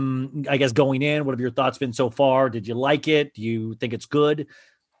 I guess, going in? What have your thoughts been so far? Did you like it? Do you think it's good?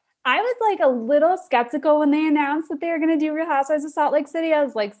 I was like a little skeptical when they announced that they were going to do Real Housewives of Salt Lake City. I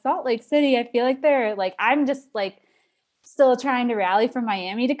was like, Salt Lake City, I feel like they're like, I'm just like still trying to rally for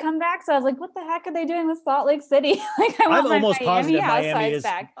Miami to come back. So I was like, what the heck are they doing with Salt Lake City? I'm almost positive Miami is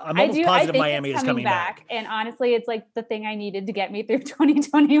back. I'm almost positive Miami is coming back. And honestly, it's like the thing I needed to get me through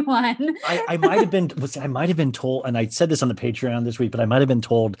 2021. I might have been told, and I said this on the Patreon this week, but I might have been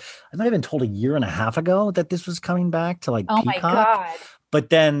told a year and a half ago that this was coming back to Peacock. My God. But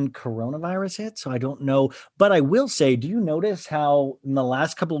then coronavirus hit, so I don't know. But I will say, do you notice how in the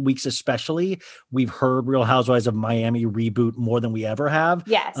last couple of weeks especially, we've heard Real Housewives of Miami reboot more than we ever have?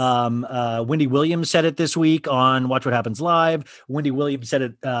 Yes. Wendy Williams said it this week on Watch What Happens Live. Wendy Williams said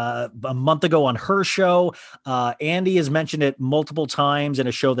it a month ago on her show. Andy has mentioned it multiple times in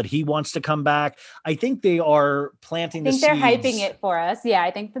a show that he wants to come back. I think they are planting the seeds. I think they're hyping it for us. Yeah,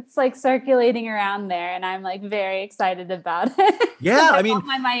 I think that's circulating around there, and I'm very excited about it. Yeah. I mean,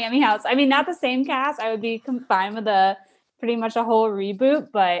 my Miami house. I mean, not the same cast. I would be fine with pretty much a whole reboot,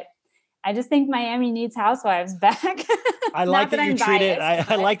 but I just think Miami needs Housewives back. I like that you treat it.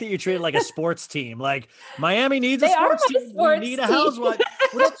 I like that you treat it like a sports team. Like Miami needs a sports team. We need a Housewife.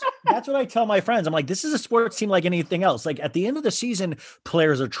 Well, that's what I tell my friends. I'm like, this is a sports team like anything else. Like at the end of the season,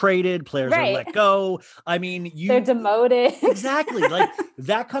 players are traded, players are let go. I mean, they're demoted. Exactly. Like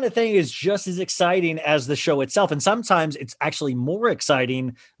that kind of thing is just as exciting as the show itself. And sometimes it's actually more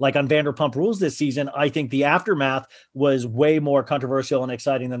exciting. Like on Vanderpump Rules this season, I think the aftermath was way more controversial and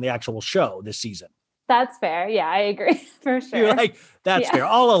exciting than the actual show this season. That's fair. Yeah, I agree for sure. You're like, that's fair.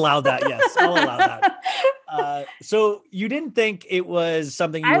 I'll allow that. Yes, I'll allow that. So you didn't think it was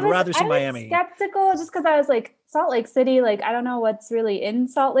something you would rather see Miami? Skeptical just because I was like, Salt Lake City, like, I don't know what's really in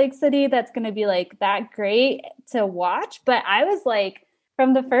Salt Lake City that's going to be like that great to watch. But I was like,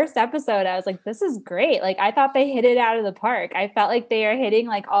 from the first episode, I was like, this is great. Like, I thought they hit it out of the park. I felt like they are hitting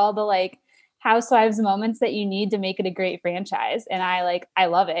like all the Housewives moments that you need to make it a great franchise. And I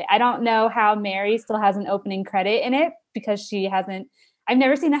love it. I don't know how Mary still has an opening credit in it because I've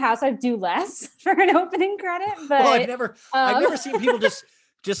never seen a housewife do less for an opening credit, but I've never seen people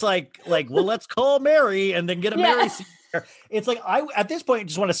just like, well, let's call Mary and then get a Mary scene. It's like, I, at this point,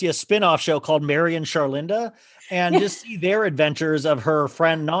 just want to see a spin-off show called Mary and Charlinda and just see their adventures of her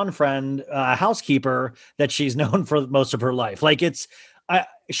friend, non-friend, housekeeper that she's known for most of her life. Like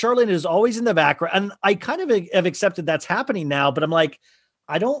Charlotte is always in the background, and I kind of have accepted that's happening now, but I'm like,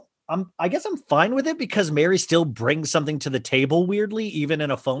 I guess I'm fine with it because Mary still brings something to the table weirdly, even in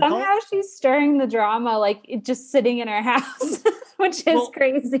a phone call. Somehow she's stirring the drama, just sitting in her house, which is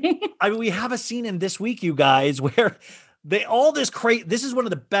crazy. I mean, we have a scene in This Week, you guys, where This is one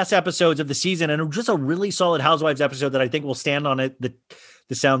of the best episodes of the season, and just a really solid Housewives episode that I think will stand on it.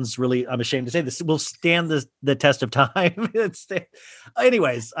 This sounds really, I'm ashamed to say this, will stand the test of time.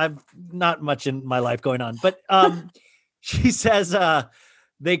 Anyways, I've not much in my life going on, but she says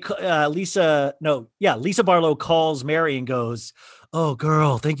Lisa Barlow calls Mary and goes, "Oh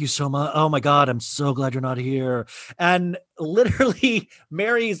girl, thank you so much. Oh my God, I'm so glad you're not here." And literally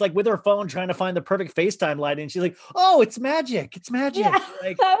Mary's like with her phone trying to find the perfect FaceTime light. And she's like, "Oh, it's magic. It's magic." Yeah,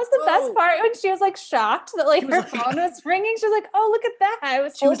 like, that was the best part when she was like shocked that like her phone was ringing. She was like, "Oh, look at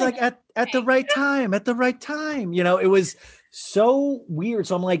that." She was like at the right time, at the right time. It was so weird.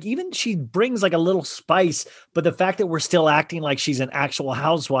 So I'm like, even she brings like a little spice, but the fact that we're still acting like she's an actual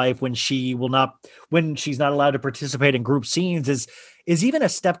housewife when she's not allowed to participate in group scenes is even a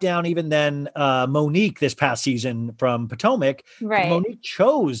step down even than Monique this past season from Potomac. Right. Monique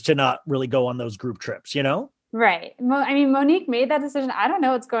chose to not really go on those group trips, Right. I mean, Monique made that decision. I don't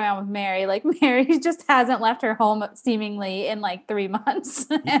know what's going on with Mary. Like Mary just hasn't left her home seemingly in like 3 months.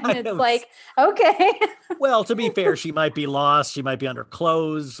 And it's like, okay. Well, to be fair, she might be lost. She might be under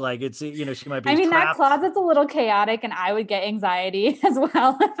clothes. Like she might be I mean, trapped. that closet's a little chaotic and I would get anxiety as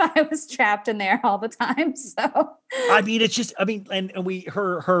well if I was trapped in there all the time. So I mean, it's just, her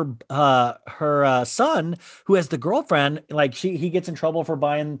son who has the girlfriend, like he gets in trouble for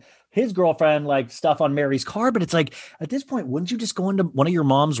buying his girlfriend like stuff on Mary's car, but it's like at this point, wouldn't you just go into one of your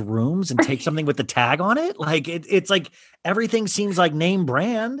mom's rooms and take something with the tag on it? Like it's like everything seems like name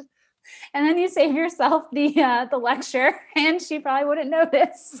brand. And then you save yourself the lecture, and she probably wouldn't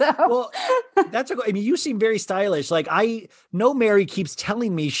notice. So, well, you seem very stylish. Like I know Mary keeps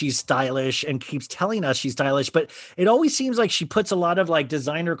telling me she's stylish and keeps telling us she's stylish, but it always seems like she puts a lot of like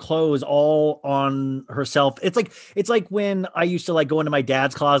designer clothes all on herself. It's like when I used to like go into my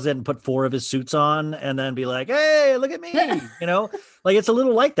dad's closet and put 4 of his suits on, and then be like, "Hey, look at me," Like it's a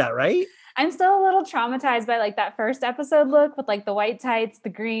little like that, right? I'm still a little traumatized by like that first episode look with like the white tights, the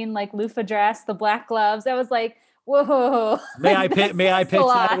green like loofah dress, the black gloves. I was like, whoa. May I pitch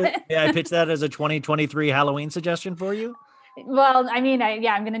that as a 2023 Halloween suggestion for you? Well, I mean, I'm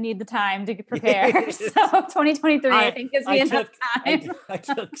going to need the time to prepare. So 2023, I think gives me enough time.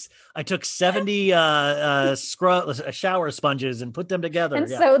 I took 70 shower sponges and put them together and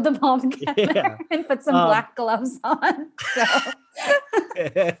sewed them all together and put some black gloves on. So.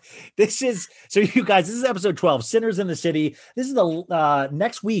 You guys, this is episode 12, Sinners in the City. This is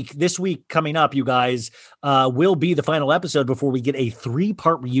the this week coming up, you guys, will be the final episode before we get a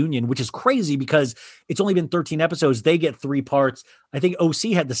 3-part reunion, which is crazy because it's only been 13 episodes. They get 3 parts. I think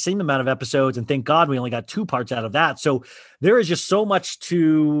OC had the same amount of episodes, and thank God we only got 2 parts out of that. So there is just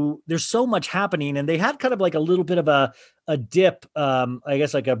there's so much happening, and they had kind of like a little bit of a dip, I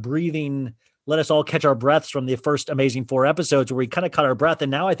guess like a breathing, let us all catch our breaths from the first amazing 4 episodes where we kind of caught our breath. And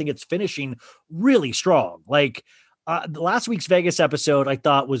now I think it's finishing really strong. Like last week's Vegas episode, I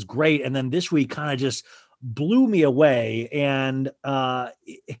thought was great. And then this week kind of just blew me away. And so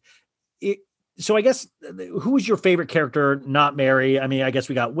I guess who was your favorite character? Not Mary. I mean, I guess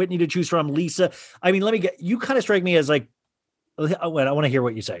we got Whitney to choose from. Lisa. I mean, you kind of strike me as like, wait, I want to hear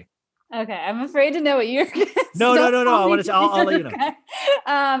what you say. Okay, I'm afraid to know what you're going to say. No. I want to. I'll let you know. Okay.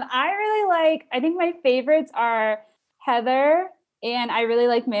 I think my favorites are Heather, and I really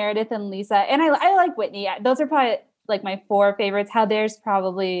like Meredith and Lisa, and I like Whitney. Those are probably like my 4 favorites. Heather's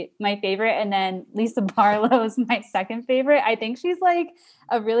probably my favorite, and then Lisa Barlow is my second favorite. I think she's like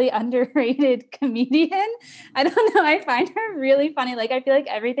a really underrated comedian. I don't know. I find her really funny. Like I feel like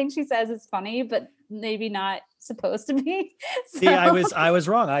everything she says is funny, but maybe not supposed to be. So. See, I was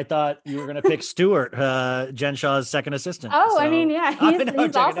wrong. I thought you were going to pick Stuart, Jen Shah's second assistant. Oh, so. I mean, yeah,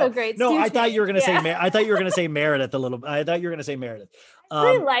 he's also great. No, I thought you were going to say. I thought you were going to say Meredith a little. I thought you were going to say Meredith. I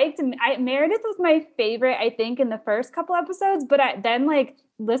really liked Meredith was my favorite, I think, in the first couple episodes. But then, like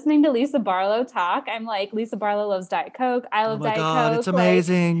listening to Lisa Barlow talk, I'm like, Lisa Barlow loves Diet Coke. I love Diet Coke. It's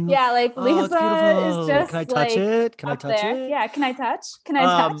amazing. Like, yeah, like Lisa is just. Can I touch it? Can I touch it? Yeah, can I touch? Can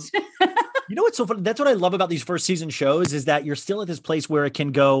I touch? You know what's so funny? That's what I love about these first season shows is that you're still at this place where it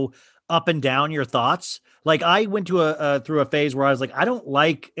can go up and down your thoughts. Like I went to through a phase where I was like, I don't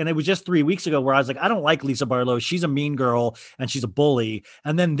like, and it was just 3 weeks ago where I was like, I don't like Lisa Barlow. She's a mean girl and she's a bully.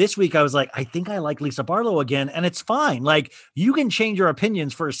 And then this week I was like, I think I like Lisa Barlow again. And it's fine. Like you can change your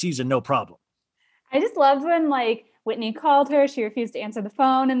opinions for a season. No problem. I just loved when like Whitney called her. She refused to answer the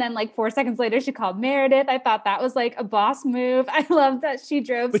phone. And then like 4 seconds later, she called Meredith. I thought that was like a boss move. I love that she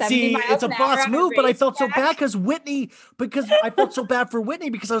drove But 70 see, miles it's a an hour boss on move, but I felt so racetrack. bad because I felt so bad for Whitney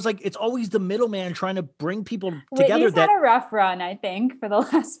because I was like, it's always the middleman trying to bring people together Whitney's that had a rough run, I think, for the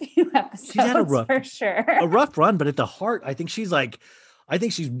last few episodes. she's had for sure. a rough run, but at the heart, I think she's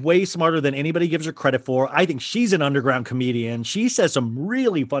way smarter than anybody gives her credit for. I think she's an underground comedian. She says some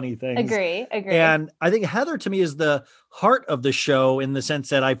really funny things. Agree. And I think Heather to me is the heart of the show in the sense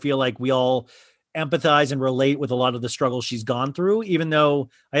that I feel like we all empathize and relate with a lot of the struggles she's gone through, even though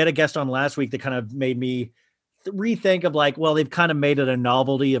I had a guest on last week that kind of made me rethink of like, well, they've kind of made it a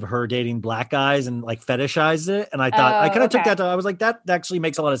novelty of her dating black guys and like fetishized it. And I thought I kind of took that to, I was like, that actually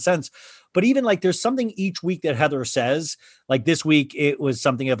makes a lot of sense. But even like there's something each week that Heather says, like this week, it was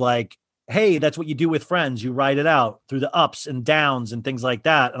something of like, hey, that's what you do with friends. You ride it out through the ups and downs and things like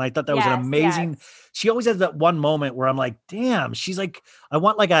that. And I thought that was an amazing, she always has that one moment where I'm like, damn, she's like, I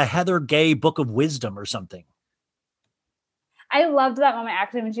want like a Heather Gay book of wisdom or something. I loved that moment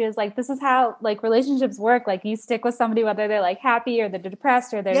actually when she was like, this is how like relationships work. Like you stick with somebody, whether they're like happy or they're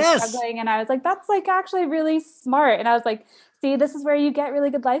depressed or they're struggling. And I was like, that's like actually really smart. And I was like, see, this is where you get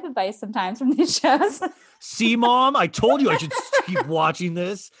really good life advice sometimes from these shows. See, Mom, I told you I should keep watching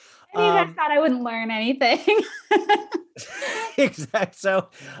this. And you guys thought I wouldn't learn anything. Exactly. So,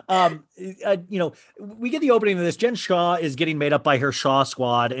 you know, we get the opening of this. Jen Shaw is getting made up by her Shaw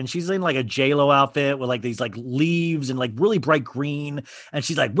squad, and she's in like a J-Lo outfit with like these like leaves and like really bright green. And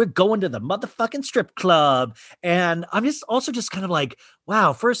she's like, we're going to the motherfucking strip club. And I'm just also just kind of like,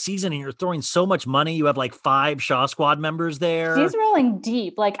 wow, first season and you're throwing so much money. You have like 5 Shaw squad members there. She's rolling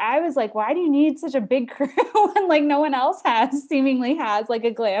deep. Like I was like, why do you need such a big crew when like no one else seemingly has like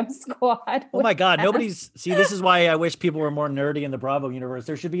a glam squad? Oh my God. See, this is why I wish people were more nerdy in the Bravo universe.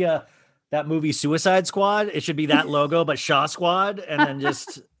 There should be that movie Suicide Squad. It should be that logo, but Shaw Squad. And then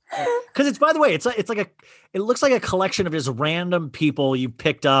just, cause it's, by the way, it looks like a collection of just random people you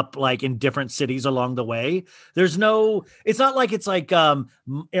picked up like in different cities along the way. It's not like it's like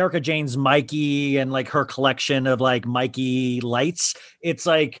Erica Jane's Mikey and like her collection of like Mikey lights. It's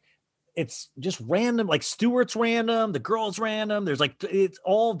like, it's just random, like Stuart's random, the girl's random. There's like, it's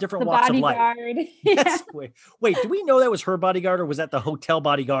all different walks of life. Yes. Wait, do we know that was her bodyguard or was that the hotel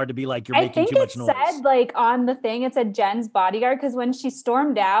bodyguard to be like, you're making too much noise? I think it said like on the thing, it said Jen's bodyguard. Cause when she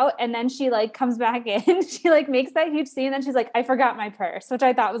stormed out and then she like comes back in, she like makes that huge scene. And then she's like, I forgot my purse, which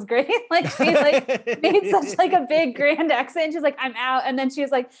I thought was great. Like she like made such like a big grand exit and she's like, I'm out. And then she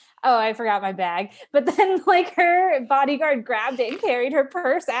was like, oh, I forgot my bag. But then like her bodyguard grabbed it and carried her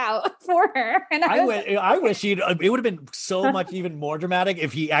purse out for her. And I wish it would have been so much even more dramatic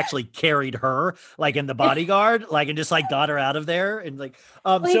if he actually carried her like in the bodyguard, like, and just like got her out of there. And like,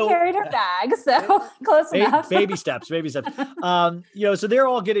 he carried her bag. So close enough. Baby steps. You know, so they're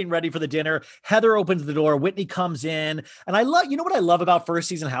all getting ready for the dinner. Heather opens the door. Whitney comes in. And you know what I love about first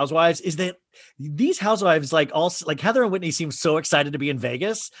season Housewives is that these housewives, like Heather and Whitney seem so excited to be in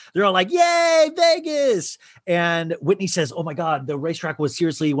Vegas. They're all like, yay, Vegas. And Whitney says, oh my God, the racetrack was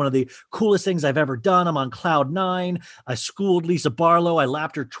seriously one of the coolest things I've ever done. I'm on cloud 9. I schooled Lisa Barlow. I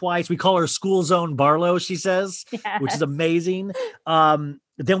lapped her twice. We call her School Zone Barlow, she says, which is amazing.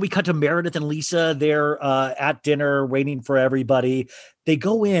 Then we cut to Meredith and Lisa. They're at dinner waiting for everybody. They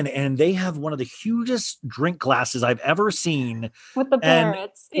go in and they have one of the hugest drink glasses I've ever seen. With the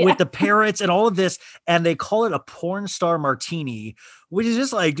parrots. With the parrots and all of this. And they call it a porn star martini, which is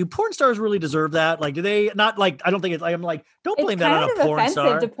just like, do porn stars really deserve that? Like, do they not like, I don't think I'm like, don't blame that on a porn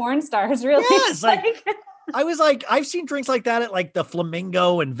star. To porn stars, really. Yes. Like I was like, I've seen drinks like that at like the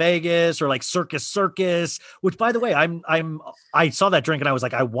Flamingo in Vegas or like Circus, which by the way, I saw that drink and I was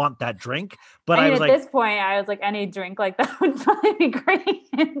like, I want that drink. But I was at this point, I was like, any drink like that would probably be great.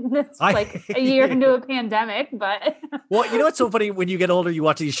 It's like a year into a pandemic, but. Well, you know, what's so funny when you get older, you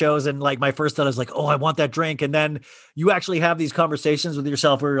watch these shows and like my first thought is like, oh, I want that drink. And then you actually have these conversations with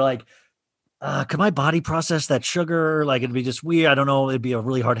yourself where you're like, could my body process that sugar? Like it'd be just weird. I don't know. It'd be a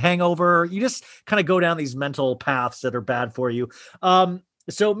really hard hangover. You just kind of go down these mental paths that are bad for you.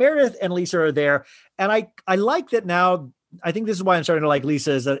 So Meredith and Lisa are there. And I like that now. I think this is why I'm starting to like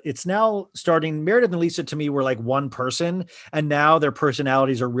Lisa is that it's now starting. Meredith and Lisa to me were like one person and now their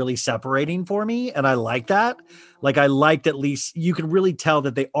personalities are really separating for me. And I like that. Like, I like that Lisa, you can really tell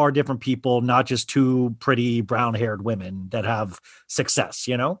that they are different people, not just 2 pretty brown haired women that have success,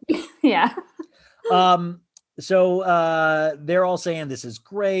 you know? Yeah. So they're all saying this is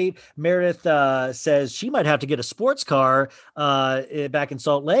great. Meredith says she might have to get a sports car back in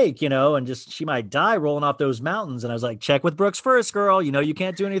Salt Lake, you know, and just she might die rolling off those mountains. And I was like, check with Brooks first, girl. You know, you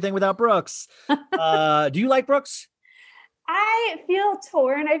can't do anything without Brooks. Do you like Brooks? I feel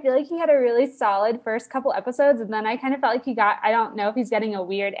torn. I feel like he had a really solid first couple episodes, and then I kind of felt like I don't know if he's getting a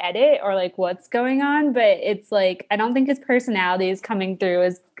weird edit or like what's going on, but it's like I don't think his personality is coming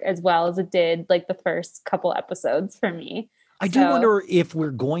through as well as it did like the first couple episodes for me. I do wonder if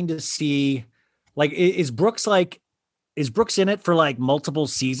we're going to see, like, is Brooks in it for like multiple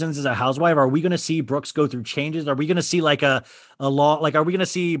seasons as a housewife? Are we going to see Brooks go through changes? Are we going to see like are we going to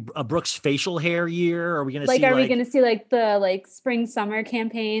see a Brooks facial hair year? Are we going to see we going to see like the like spring summer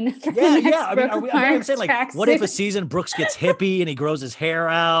campaign? Yeah. I'm saying like, what if a season Brooks gets hippie and he grows his hair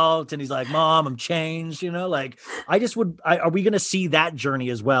out and he's like, Mom, I'm changed, like are we going to see that journey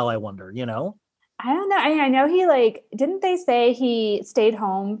as well? I wonder, I don't know. I know he like, didn't they say he stayed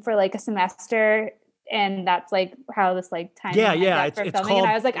home for like a semester? And that's like how this like time. Yeah. It's filming. Called, and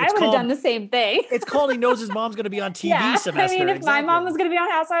I was like, I would have done the same thing. It's called He Knows His Mom's going to be on TV semester. I mean, if my mom was going to be on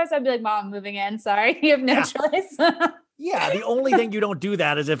Housewives, I'd be like, Mom, I'm moving in. Sorry, you have no choice. Yeah, the only thing you don't do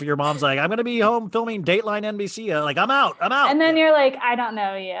that is if your mom's like, I'm going to be home filming Dateline NBC. Like, I'm out. And then you're like, I don't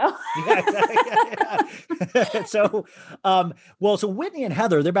know you. Yeah. So Whitney and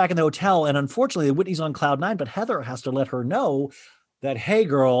Heather, they're back in the hotel. And unfortunately, Whitney's on cloud 9, but Heather has to let her know that, hey,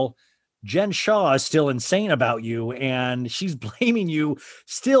 girl, Jen Shaw is still insane about you, and she's blaming you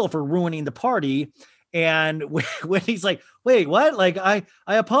still for ruining the party. And when he's like, wait, what? Like, I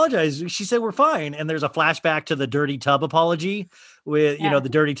apologize. She said, we're fine. And there's a flashback to the dirty tub apology with, the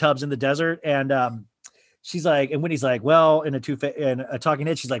dirty tubs in the desert. And she's like, and Whitney's like, well, in a talking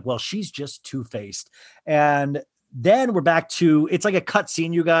head, she's like, well, she's just two-faced. And then we're back to, it's like a cut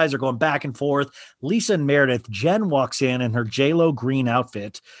scene. You guys are going back and forth. Lisa and Meredith. Jen walks in her J-Lo green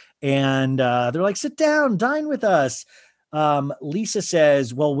outfit. And they're like, sit down, dine with us. Lisa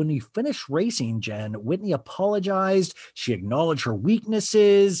says, well, when we finished racing, Jen, Whitney apologized. She acknowledged her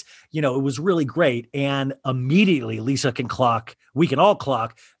weaknesses. It was really great. And immediately we can all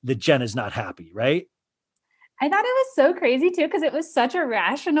clock that Jen is not happy, right? I thought it was so crazy too, because it was such a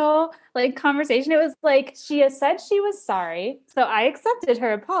rational like conversation. It was like she has said she was sorry, so I accepted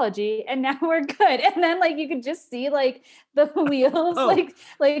her apology, and now we're good. And then like you could just see like the wheels like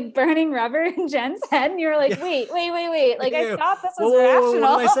burning rubber in Jen's head, and you're like, wait. Like I thought this was rational.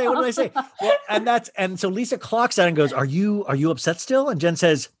 What did I say? Well, and so Lisa clocks that and goes, "Are you upset still?" And Jen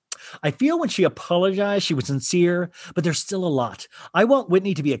says, I feel when she apologized, she was sincere, but there's still a lot. I want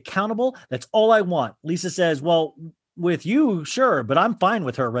Whitney to be accountable. That's all I want. Lisa says, well, with you, sure, but I'm fine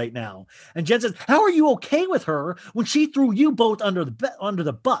with her right now. And Jen says, how are you okay with her when she threw you both under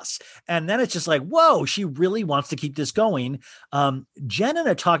the bus? And then it's just like, whoa, she really wants to keep this going. Jen in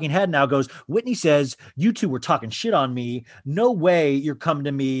a talking head now goes, Whitney says, you two were talking shit on me. No way you're coming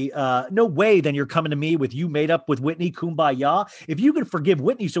to me. No way then you're coming to me with you made up with Whitney, kumbaya. If you can forgive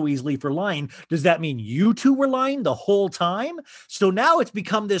Whitney so easily for lying, does that mean you two were lying the whole time? So now it's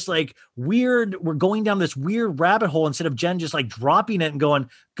become this like weird, we're going down this weird rabbit hole instead of Jen just like dropping it and going,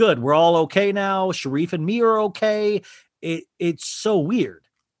 good, we're all okay now. Sharif and me are okay. It's so weird.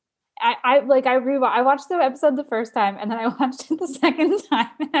 I watched the episode the first time and then I watched it the second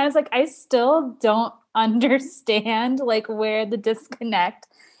time and I was like, I still don't understand like where the disconnect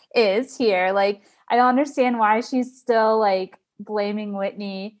is here. Like, I don't understand why she's still like blaming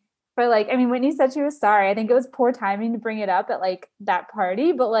Whitney for like, I mean, Whitney said she was sorry. I think it was poor timing to bring it up at like that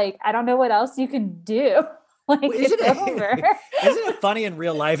party, but like, I don't know what else you can do. Like, isn't it funny in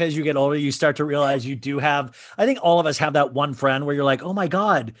real life as you get older, you start to realize you do have, I think all of us have that one friend where you're like, oh my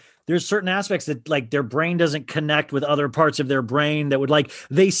God, there's certain aspects that like their brain doesn't connect with other parts of their brain that would like,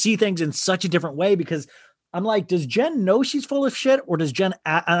 they see things in such a different way because I'm like, does Jen know she's full of shit or does Jen,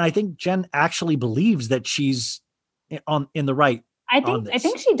 and I think Jen actually believes that she's in the right. I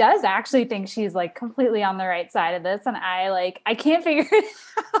think she does actually think she's like completely on the right side of this. And I can't figure it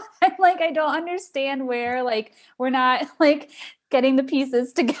out. I'm like, I don't understand where like, we're not like getting the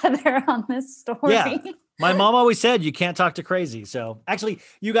pieces together on this story. Yeah. My mom always said you can't talk to crazy. So actually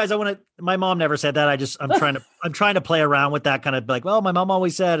you guys, my mom never said that. I'm trying to play around with that kind of like, well, my mom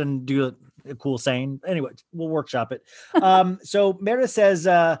always said and do a cool saying. Anyway, we'll workshop it. So Meredith says,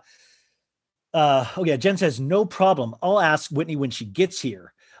 Jen says, no problem. I'll ask Whitney when she gets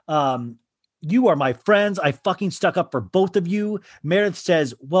here. You are my friends. I fucking stuck up for both of you. Meredith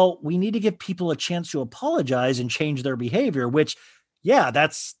says, well, we need to give people a chance to apologize and change their behavior, which, yeah,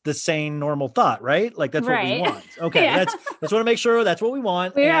 that's the sane normal thought, right? Like that's what we want. Okay. Yeah. Let's want to make sure that's what we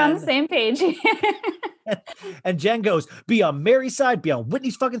want. We're on the same page. And Jen goes, be on Mary's side, be on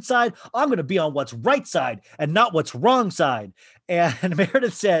Whitney's fucking side. I'm going to be on what's right side and not what's wrong side. And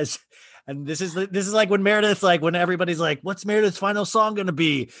Meredith says, And this is like when Meredith's like, when everybody's like, what's Meredith's final song going to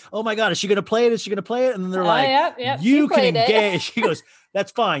be? Oh my God, is she going to play it? Is she going to play it? And then they're like, Yep. you She can played it. engage. She goes,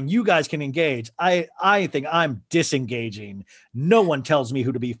 that's fine. You guys can engage. I think I'm disengaging. No one tells me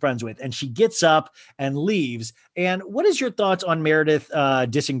who to be friends with. And she gets up and leaves. And what is your thoughts on Meredith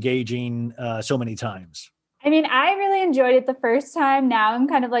disengaging so many times? I mean, I really enjoyed it the first time. Now I'm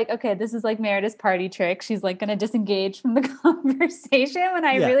kind of like, okay, this is like Meredith's party trick. She's like going to disengage from the conversation when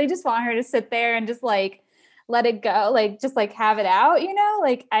I really just want her to sit there and just like let it go, like just like have it out, you know?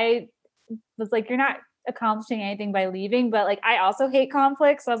 Like I was like, you're not accomplishing anything by leaving, but like I also hate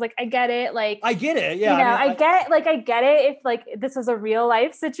conflict. So I was like, I get it. Like I get it. Yeah. You know, I get it. If like this was a real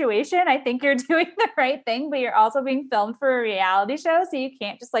life situation, I think you're doing the right thing, but you're also being filmed for a reality show. So you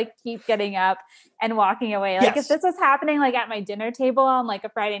can't just like keep getting up and walking away. Like if this was happening like at my dinner table on like a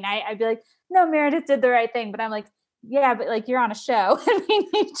Friday night, I'd be like, no, Meredith did the right thing. But I'm like, yeah, but like you're on a show and we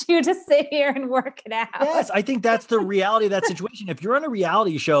need you to sit here and work it out. Yes. I think that's the reality of that situation. If you're on a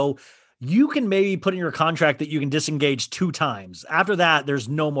reality show, you can maybe put in your contract that you can disengage 2 times. After that, there's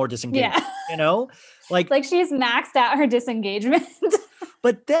no more disengagement, you know? Like she's maxed out her disengagement.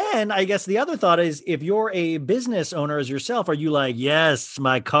 But then I guess the other thought is, if you're a business owner as yourself, are you like, yes,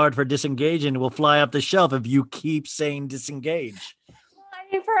 my card for disengaging will fly up the shelf if you keep saying disengage?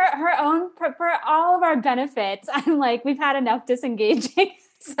 I mean, for all of our benefits, I'm like, we've had enough disengaging.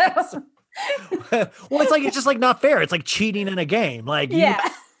 So well, it's just like not fair. It's like cheating in a game. Like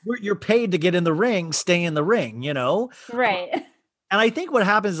you're paid to get in the ring, stay in the ring, you know? Right. And I think what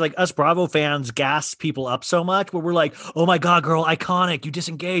happens is like us Bravo fans gas people up so much where we're like, oh my God, girl, iconic. You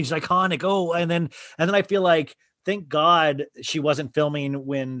disengaged, iconic. Oh, and then I feel like, thank God she wasn't filming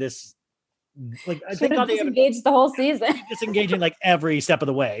when this, like, I think they disengaged the whole season. Disengaging like every step of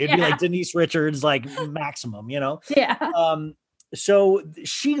the way. It'd be like Denise Richards, like maximum, you know? Yeah. So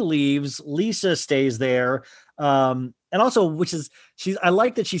she leaves, Lisa stays there. And also, I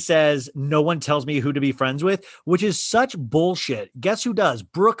like that she says, no one tells me who to be friends with, which is such bullshit. Guess who does?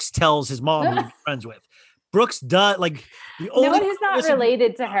 Brooks tells his mom who to be friends with. Brooks does, like, the only one who's not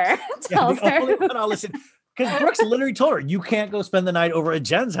related to her tells her. Only one I'll listen. Because Brooks literally told her, you can't go spend the night over at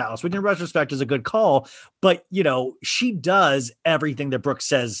Jen's house, which in retrospect is a good call. But, you know, she does everything that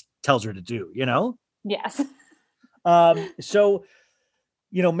Brooks tells her to do, you know? Yes. So,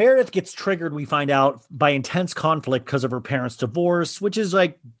 you know, Meredith gets triggered, we find out, by intense conflict because of her parents' divorce, which is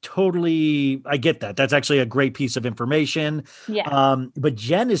like totally, I get that. That's actually a great piece of information. Yeah. But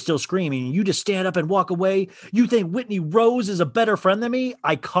Jen is still screaming, you just stand up and walk away. You think Whitney Rose is a better friend than me?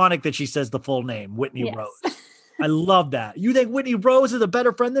 Iconic that she says the full name, Whitney Rose. I love that. You think Whitney Rose is a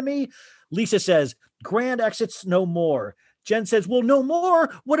better friend than me? Lisa says, grand exits no more. Jen says, well, no more.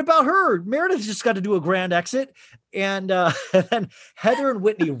 What about her? Meredith just got to do a grand exit. And then Heather and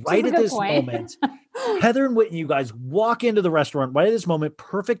Whitney, right at this moment, Heather and Whitney, you guys walk into the restaurant right at this moment,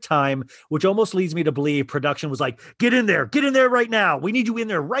 perfect time, which almost leads me to believe production was like, get in there right now. We need you in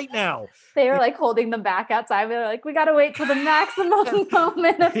there right now. They were like holding them back outside. They were like, we got to wait till the maximum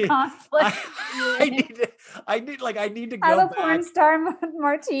moment of conflict. I need to go have a back. porn star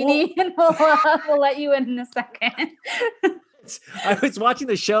martini and we'll let you in a second. I was watching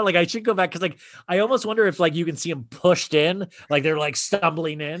the show, like I should go back because like I almost wonder if like you can see them pushed in, like they're like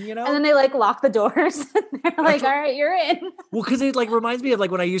stumbling in, you know? And then they like lock the doors. They're like, all right, you're in. Well, because it like reminds me of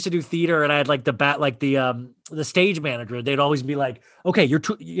like when I used to do theater and I had like the stage manager. They'd always be like, okay,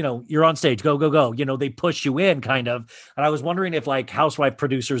 you're on stage, go. You know, they push you in kind of. And I was wondering if like Housewife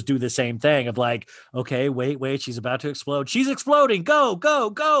producers do the same thing of like, okay, wait, she's about to explode. She's exploding.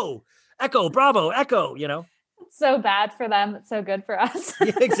 Go. Echo, bravo, echo, you know? So bad for them. It's so good for us.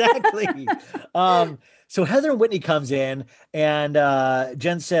 Yeah, exactly. So Heather and Whitney comes in and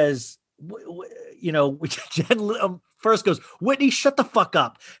Jen says, Jen first goes, Whitney, shut the fuck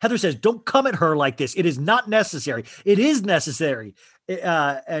up. Heather says, don't come at her like this. It is not necessary. It is necessary.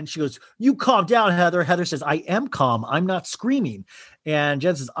 And she goes, you calm down, Heather. Heather says, I am calm. I'm not screaming. And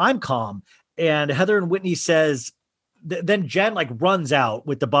Jen says, I'm calm. And Heather and Whitney says, then Jen like runs out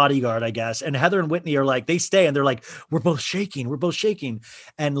with the bodyguard, I guess. And Heather and Whitney are like, they stay and they're like, we're both shaking.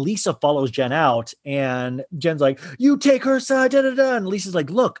 And Lisa follows Jen out and Jen's like, you take her side, And Lisa's like,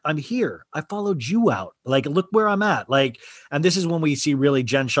 look, I'm here. I followed you out. Like, look where I'm at. Like, and this is when we see really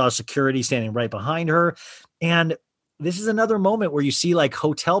Jen Shaw's security standing right behind her. And this is another moment where you see like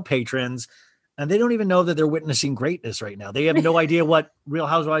hotel patrons and they don't even know that they're witnessing greatness right now. They have no idea what Real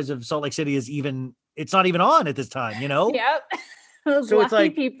Housewives of Salt Lake City is even. It's not even on at this time, you know? Yep. Those so lucky it's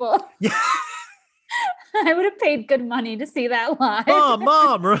like people. Yeah. I would have paid good money to see that live.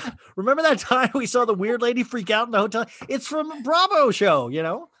 Mom, remember that time we saw the weird lady freak out in the hotel? It's from Bravo show, you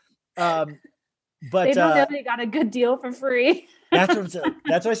know? But They don't know they got a good deal for free. that's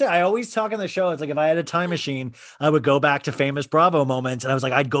what I say. I always talk on the show. It's like if I had a time machine, I would go back to famous Bravo moments, and I was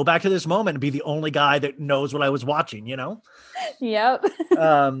like, I'd go back to this moment and be the only guy that knows what I was watching. Yep.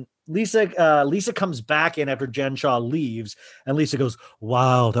 Lisa comes back in after Jen Shaw leaves, and Lisa goes,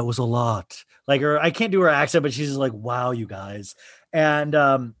 "Wow, that was a lot." Like I can't do her accent, but she's just like, "Wow, you guys," and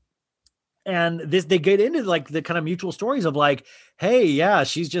this they get into like the kind of mutual stories of like, hey, yeah,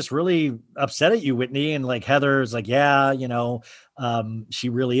 she's just really upset at you, Whitney, and like Heather's like, yeah, she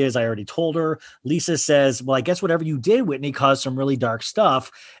really is. I already told her. Lisa says, well, I guess whatever you did, Whitney, caused some really dark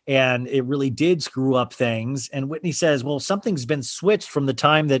stuff, and it really did screw up things. And Whitney says, well, something's been switched from the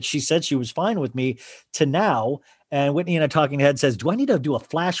time that she said she was fine with me to now. And Whitney in a talking head says, do I need to do a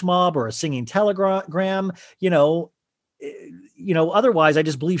flash mob or a singing telegram? Otherwise I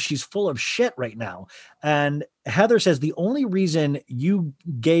just believe she's full of shit right now. And Heather says the only reason you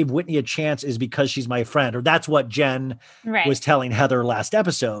gave Whitney a chance is because she's my friend, or that's what Jen was telling Heather last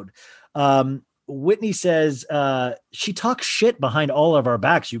episode. Whitney says she talks shit behind all of our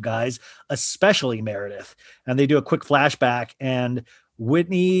backs, you guys, especially Meredith. And they do a quick flashback, and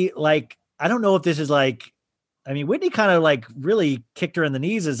Whitney, like, I don't know if this is like, I mean, Whitney kind of like really kicked her in the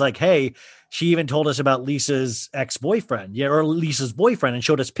knees, is like, hey, she even told us about Lisa's ex-boyfriend, or Lisa's boyfriend, and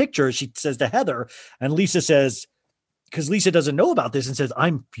showed us pictures. She says to Heather, and Lisa says, because Lisa doesn't know about this, and says,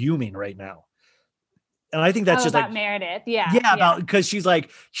 I'm fuming right now. And I think that's just about like Meredith. Yeah. About, because she's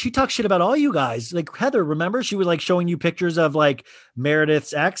like, she talks shit about all you guys. Like Heather, remember, she was like showing you pictures of like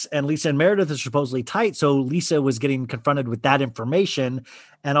Meredith's ex, and Lisa and Meredith is supposedly tight. So Lisa was getting confronted with that information.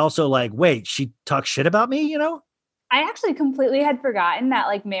 And also like, wait, she talks shit about me, I actually completely had forgotten that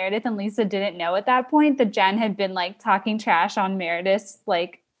like Meredith and Lisa didn't know at that point that Jen had been like talking trash on Meredith's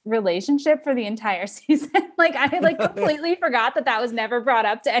like relationship for the entire season. Like I like completely forgot that was never brought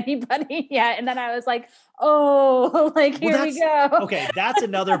up to anybody yet. And then I was like, oh, like here we go. Okay, that's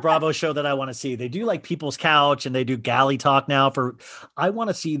another Bravo show that I want to see. They do like People's Couch, and they do Galley Talk now. I want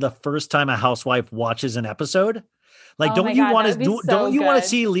to see the first time a housewife watches an episode. Like, don't you want to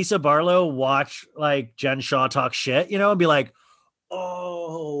see Lisa Barlow watch like Jen Shaw talk shit, and be like,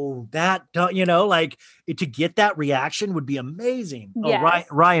 oh, that, like to get that reaction would be amazing. Yes.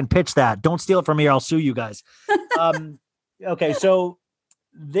 Oh, Ryan pitched that. Don't steal it from me, or I'll sue you guys. Okay. So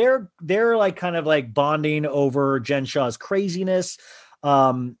they're like kind of like bonding over Jen Shaw's craziness.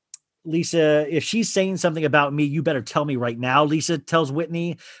 Lisa, if she's saying something about me, you better tell me right now. Lisa tells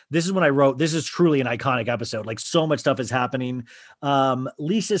Whitney. This is when I wrote, this is truly an iconic episode. Like so much stuff is happening.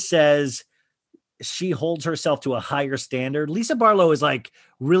 Lisa says she holds herself to a higher standard. Lisa Barlow is like,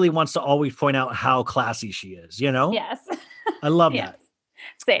 really wants to always point out how classy she is, Yes. I love that.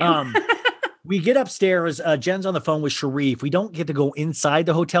 Same. We get upstairs. Jen's on the phone with Sharif. We don't get to go inside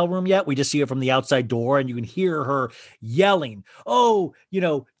the hotel room yet. We just see it from the outside door, and you can hear her yelling, oh,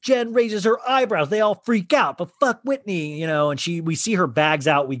 Jen raises her eyebrows. They all freak out, but fuck Whitney, and we see her bags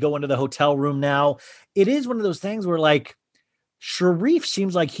out. We go into the hotel room now. It is one of those things where like Sharif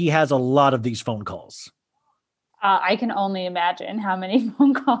seems like he has a lot of these phone calls. I can only imagine how many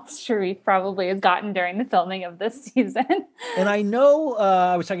phone calls Sharif probably has gotten during the filming of this season. And I know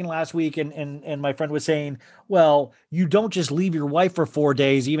I was talking last week, and my friend was saying, well, you don't just leave your wife for 4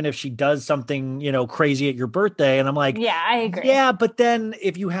 days, even if she does something, crazy at your birthday. And I'm like, yeah, I agree. Yeah, but then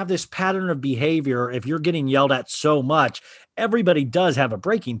if you have this pattern of behavior, if you're getting yelled at so much, everybody does have a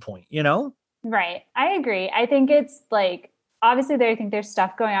breaking point, Right. I agree. I think it's like, obviously, I think there's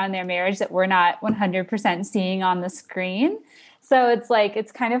stuff going on in their marriage that we're not 100% seeing on the screen. So it's like,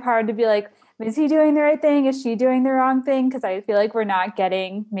 it's kind of hard to be like, is he doing the right thing? Is she doing the wrong thing? Because I feel like we're not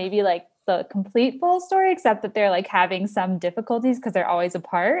getting maybe like the complete full story, except that they're like having some difficulties because they're always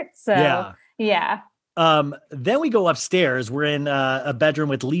apart. So yeah. Then we go upstairs. We're in a bedroom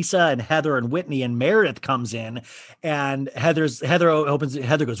with Lisa and Heather and Whitney, and Meredith comes in, and Heather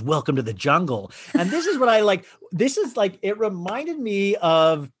goes, welcome to the jungle. And this is what I like. This is like, it reminded me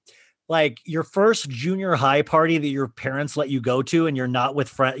of like your first junior high party that your parents let you go to, and you're not with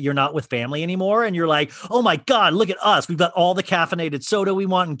family anymore. And you're like, oh my God, look at us. We've got all the caffeinated soda we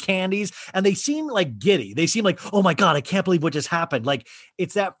want and candies. And they seem like giddy. They seem like, oh my God, I can't believe what just happened. Like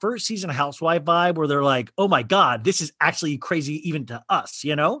it's that first season housewife vibe where they're like, oh my God, this is actually crazy even to us,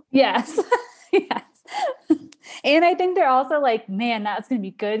 Yes. Yes. And I think they're also like, man, that's going to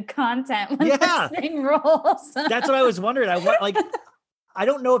be good content when this thing rolls. That's what I was wondering. I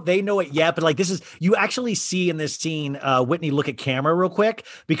don't know if they know it yet, but like you actually see in this scene, Whitney look at camera real quick,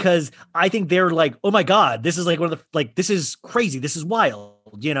 because I think they're like, oh my God, this is like one of the, like, this is crazy. This is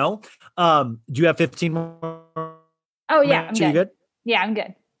wild, Do you have 15 more? Oh yeah. I'm good. Yeah, I'm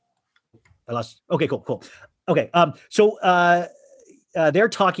good. I lost. Okay, cool. Okay. They're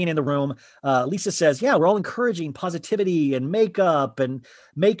talking in the room. Lisa says, yeah, we're all encouraging positivity and makeup and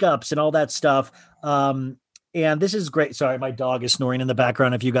makeups and all that stuff. And this is great. Sorry, my dog is snoring in the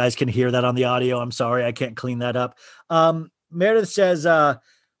background. If you guys can hear that on the audio, I'm sorry. I can't clean that up. Meredith says,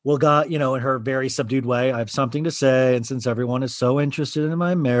 well, God, in her very subdued way, I have something to say. And since everyone is so interested in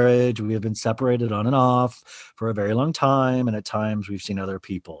my marriage, we have been separated on and off for a very long time. And at times we've seen other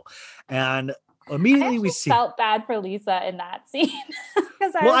people. And immediately we see felt bad for Lisa in that scene.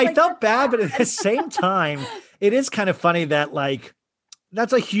 I felt bad, but at the same time, it is kind of funny that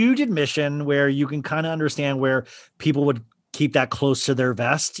that's a huge admission where you can kind of understand where people would keep that close to their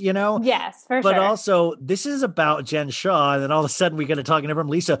vest, Yes, for sure. But also this is about Jen Shaw. And then all of a sudden we get to talking to from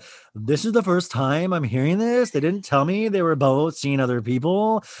Lisa. This is the first time I'm hearing this. They didn't tell me they were both seeing other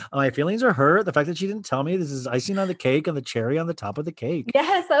people. My feelings are hurt. The fact that she didn't tell me, this is icing on the cake and the cherry on the top of the cake.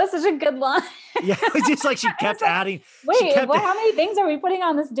 Yes, that was such a good line. Yeah, it's just like she kept adding. Wait, how many things are we putting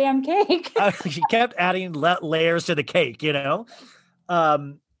on this damn cake? She kept adding layers to the cake,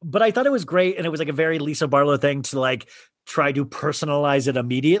 But I thought it was great. And it was like a very Lisa Barlow thing to try to personalize it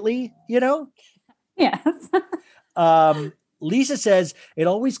immediately, Yes. Lisa says it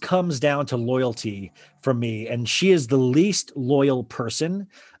always comes down to loyalty for me. And she is the least loyal person,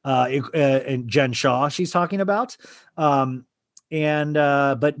 in Jen Shaw she's talking about. But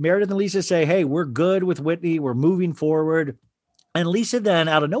Meredith and Lisa say, hey, we're good with Whitney. We're moving forward. And Lisa then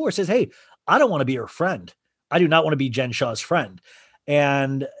out of nowhere says, hey, I don't want to be her friend. I do not want to be Jen Shaw's friend.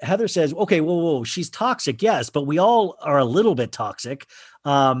 And Heather says, okay, whoa, she's toxic. Yes, but we all are a little bit toxic.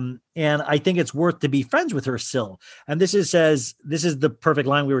 And I think it's worth to be friends with her still. And this is the perfect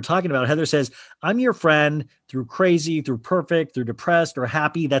line we were talking about. Heather says, I'm your friend through crazy, through perfect, through depressed or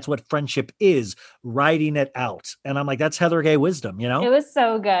happy. That's what friendship is, riding it out. And I'm like, that's Heather Gay wisdom, It was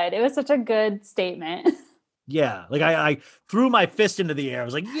so good. It was such a good statement. Yeah. I threw my fist into the air. I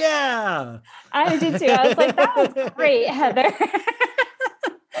was like, yeah. I did too. I was like, that was great, Heather.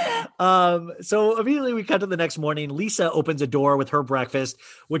 So immediately we cut to the next morning. Lisa opens a door with her breakfast,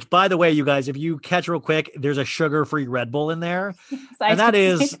 which, by the way, you guys, if you catch real quick, there's a sugar-free Red Bull in there. Yes, and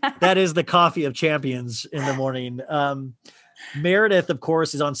that is the coffee of champions in the morning. Meredith, of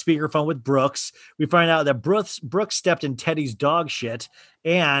course, is on speakerphone with Brooks. We find out that Brooks stepped in Teddy's dog shit,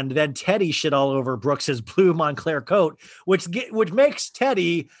 and then Teddy shit all over Brooks's blue Montclair coat, which makes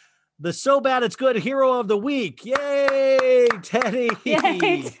Teddy the so bad it's good hero of the week. Yay, Teddy!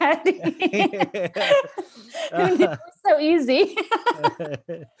 Yay, Teddy! It was so easy.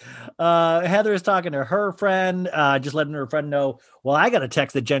 Heather is talking to her friend, just letting her friend know, well, I got a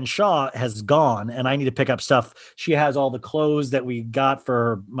text that Jen Shaw has gone and I need to pick up stuff. She has all the clothes that we got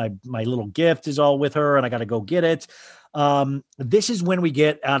for my little gift is all with her and I got to go get it. This is when we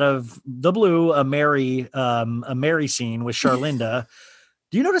get out of the blue, a Mary scene with Charlinda.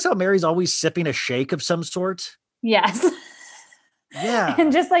 Do you notice how Mary's always sipping a shake of some sort? Yes. Yeah. And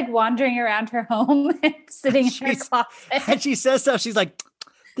just wandering around her home and sitting in her closet. And she says stuff. She's like,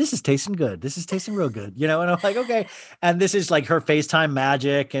 this is tasting good. This is tasting real good. And I'm like, okay. And this is her FaceTime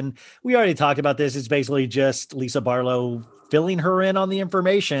magic. And we already talked about this. It's basically just Lisa Barlow filling her in on the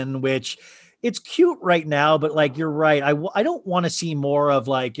information, which it's cute right now, but you're right. I don't want to see more of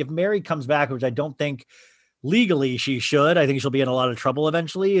if Mary comes back, which I don't think legally she should, I think she'll be in a lot of trouble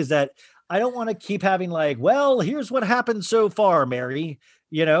eventually, is that I don't want to keep having well, here's what happened so far, Mary,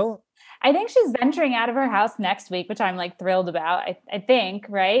 I think she's venturing out of her house next week, which I'm thrilled about. I think,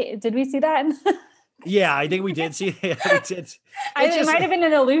 right? Did we see that? Yeah, I think we did see it. It might have been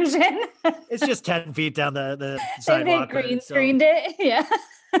an illusion. It's just 10 feet down the sidewalk. They green screened it. Yeah.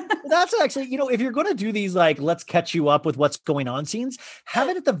 That's actually, if you're going to do these, let's catch you up with what's going on scenes, have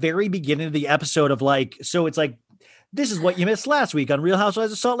it at the very beginning of the episode of so it's this is what you missed last week on Real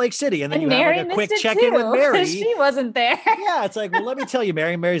Housewives of Salt Lake City. And then you have a quick check-in with Mary. She wasn't there. Yeah. It's well, let me tell you,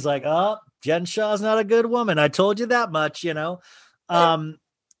 Mary. Mary's oh, Jen Shaw's not a good woman. I told you that much, Yeah.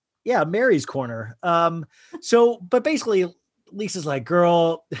 Mary's corner. But basically Lisa's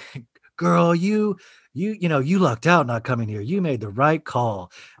girl, you lucked out not coming here. You made the right call.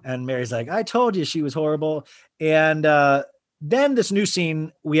 And Mary's I told you she was horrible. And then this new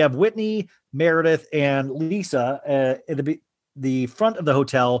scene, we have Whitney, Meredith, and Lisa at the front of the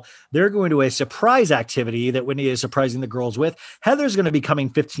hotel. They're going to a surprise activity that Whitney is surprising the girls with. Heather's going to be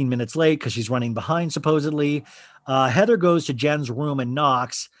coming 15 minutes late because she's running behind, supposedly. Heather goes to Jen's room and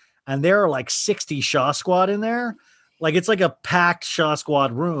knocks, and there are 60 Shaw Squad in there. It's a packed Shaw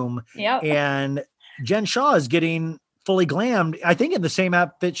Squad room. Yep. And Jen Shaw is getting fully glammed, I think in the same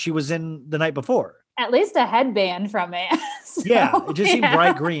outfit she was in the night before. At least a headband from it. So, Yeah, it just seemed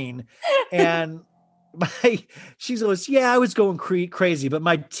bright green. And she goes, yeah, I was going crazy, but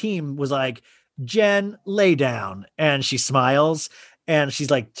my team was like, Jen, lay down. And she smiles. And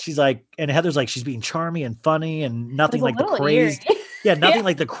she's like, and Heather's like, she's being charming and funny and It nothing was a like the little crazed. eerie. Yeah, nothing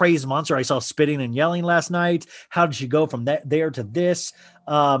like the crazed monster I saw spitting and yelling last night. How did she go from there to this?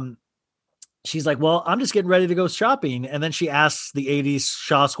 She's like, well, I'm just getting ready to go shopping. And then she asks the 80s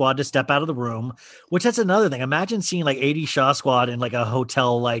Shaw Squad to step out of the room, which that's another thing. Imagine seeing like 80s Shaw Squad in like a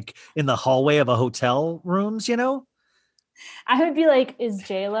hotel, like in the hallway of a hotel rooms, you know? I would be like, is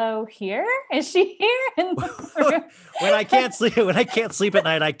J-Lo here? Is she here? In the room? when I can't sleep at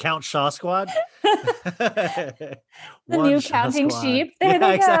night, I count Shaw Squad. The new Shaw counting Squad. sheep. There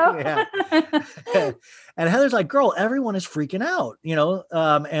they exactly, go. yeah. And Heather's like, girl, everyone is freaking out, you know?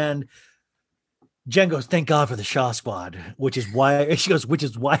 And Jen goes, thank God for the Shaw Squad, which is why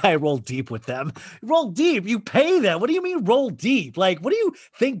I roll deep with them. Roll deep. You pay them. What do you mean roll deep? Like, what do you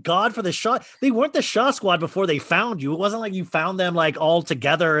thank God for the Shaw? They weren't the Shaw Squad before they found you. It wasn't like you found them like all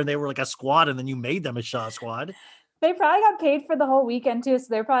together and they were like a squad and then you made them a Shaw Squad. They probably got paid for the whole weekend too. So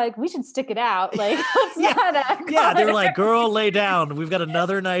they're probably like, we should stick it out. Like, let's Yeah, they were like, girl, lay down. We've got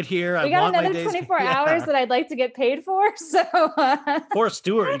another night here. We got another 24 hours that I'd like to get paid for. So poor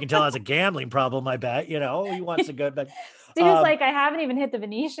Stuart, you can tell has a gambling problem, I bet. You know, he wants to go back. Stu's like, I haven't even hit the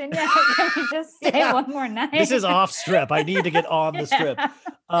Venetian yet. Can we just stay one more night? This is off strip. I need to get on the strip.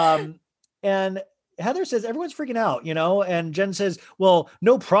 And Heather says everyone's freaking out, you know, and Jen says, well,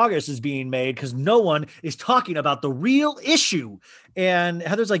 no progress is being made because no one is talking about the real issue. And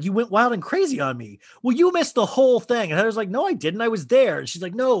Heather's like, you went wild and crazy on me. Well, you missed the whole thing. And Heather's like, no, I didn't. I was there. And she's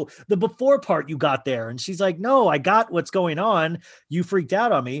like, no, the before part you got there. And she's like, no, I got what's going on. You freaked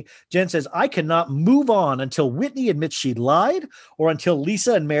out on me. Jen says, I cannot move on until Whitney admits she lied or until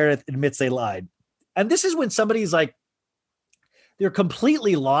Lisa and Meredith admits they lied. And this is when somebody's like, they're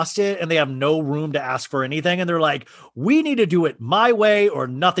completely lost it and they have no room to ask for anything. And they're like, we need to do it my way or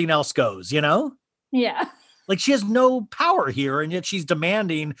nothing else goes, you know? Yeah. Like she has no power here. And yet she's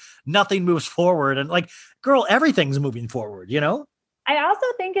demanding nothing moves forward. And like, girl, everything's moving forward, you know? I also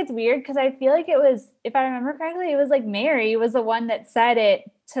think it's weird because I feel like it was, if I remember correctly, it was like Mary was the one that said it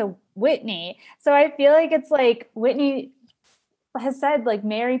to Whitney. So I feel like it's like Whitney has said like,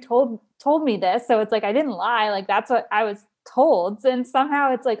 Mary told me this. So it's like, I didn't lie. Like that's what I was told. And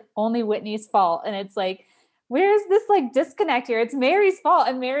somehow it's like only Whitney's fault. And it's like, where's this like disconnect here? It's Mary's fault.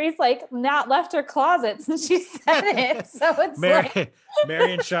 And Mary's like not left her closet since she said it. So it's Mary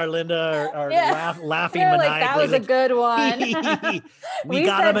and Charlinda are laughing they're maniacally. Like, that was a good one. we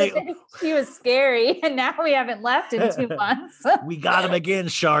got him. She was scary. And now we haven't left in 2 months. We got him again,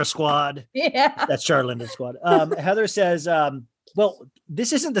 Char Squad. Yeah. That's Charlinda's squad. Heather says, well,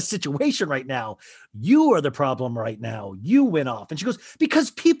 this isn't the situation right now. You are the problem right now. You went off. And she goes,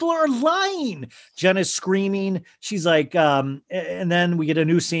 because people are lying. Jen is screaming. She's like, and then we get a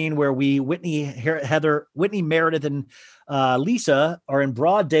new scene where Whitney, Meredith, and Lisa are in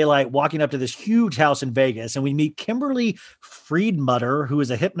broad daylight walking up to this huge house in Vegas. And we meet Kimberly Friedmutter, who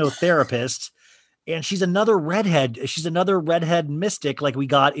is a hypnotherapist. And she's another redhead. She's another redhead mystic like we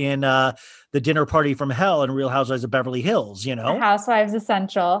got in the dinner party from hell and Real Housewives of Beverly Hills, you know? Housewives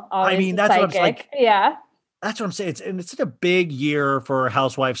Essential. I mean, that's psychic. what I'm like. Yeah. That's what I'm saying. It's such a big year for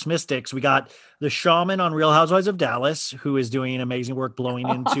Housewives mystics. We got the shaman on Real Housewives of Dallas, who is doing amazing work blowing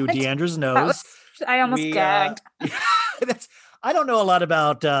into Deandra's nose. I almost gagged. I don't know a lot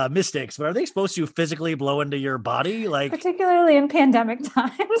about mystics, but are they supposed to physically blow into your body? Like, particularly in pandemic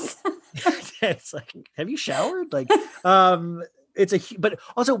times. It's like, have you showered? Like, but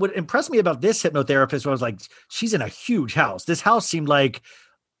also what impressed me about this hypnotherapist was like, she's in a huge house. This house seemed like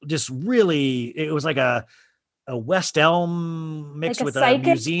just really, it was like a West Elm mixed like with a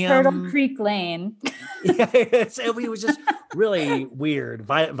museum. Turtle Creek Lane. Yeah, it was just really weird.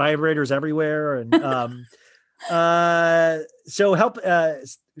 Vibrators everywhere. And,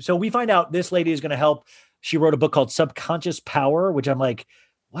 so we find out this lady is going to help. She wrote a book called Subconscious Power, which I'm like,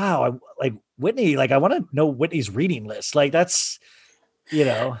 wow, like Whitney, like I want to know Whitney's reading list. Like that's, you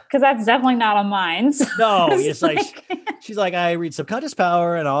know, because that's definitely not on mine. So no, it's like she's like, I read Subconscious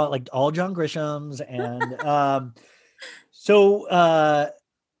Power and all John Grisham's. And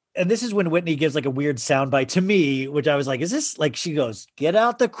and this is when Whitney gives like a weird soundbite to me, which I was like, is this like, she goes, get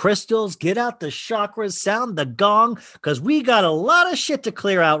out the crystals, get out the chakras, sound the gong, because we got a lot of shit to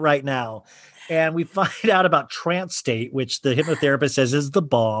clear out right now. And we find out about trance state, which the hypnotherapist says is the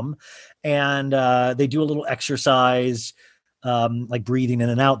bomb. And they do a little exercise, like breathing in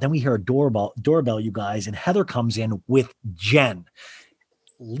and out. Then we hear a doorbell, you guys, and Heather comes in with Jen.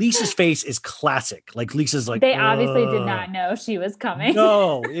 Lisa's face is classic. Like Lisa's like, They obviously did not know she was coming.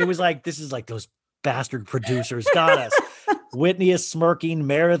 No, it was like, this is like those bastard producers got us. Whitney is smirking.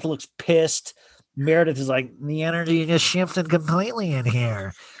 Meredith looks pissed. Meredith is like, the energy just shifted completely in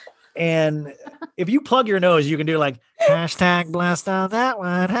here. And if you plug your nose, you can do like hashtag blessed on that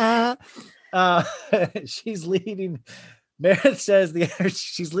one. Huh? She's leading. Meredith says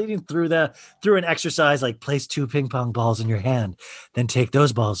she's leading through an exercise like place 2 ping pong balls in your hand, then take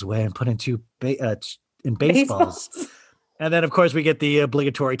those balls away and put in 2 in baseballs. And then of course we get the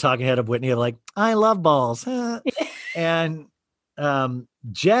obligatory talking head of Whitney of like, I love balls. And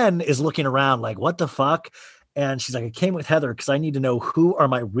Jen is looking around like, what the fuck? And she's like, I came with Heather because I need to know who are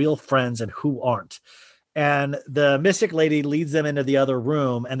my real friends and who aren't. And the mystic lady leads them into the other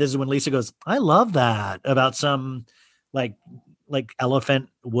room. And this is when Lisa goes, I love that, about some like elephant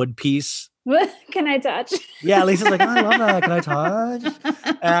wood piece. What can I touch? Yeah, Lisa's like, I love that. Can I touch?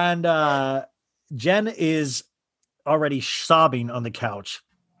 And Jen is already sobbing on the couch.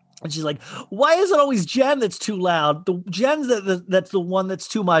 And she's like, why is it always Jen that's too loud? The Jen's that's the one that's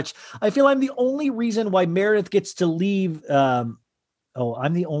too much. I feel I'm the only reason why Meredith gets to leave. I'm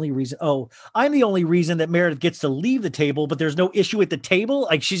the only reason that Meredith gets to leave the table, but there's no issue at the table.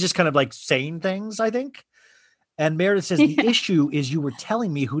 Like she's just kind of like saying things, I think. And Meredith says, the issue is you were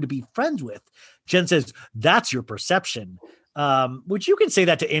telling me who to be friends with. Jen says, that's your perception. Which you can say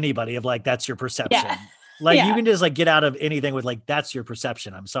that to anybody of like, that's your perception. Yeah. Like you can just like get out of anything with like, that's your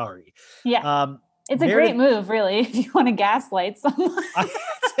perception. I'm sorry. Yeah. It's a great move, really, if you want to gaslight someone.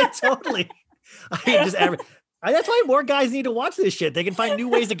 Totally. That's why more guys need to watch this shit. They can find new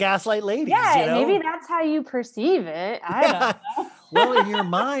ways to gaslight ladies. Yeah, you know? Maybe that's how you perceive it. I don't know. Well, in your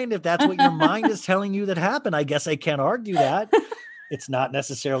mind, if that's what your mind is telling you that happened, I guess I can't argue that. It's not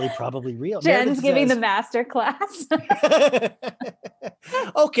necessarily probably real. Jen's giving the master class.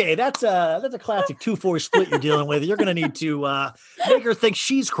 Okay, that's a classic 2-4 split you're dealing with. You're going to need to make her think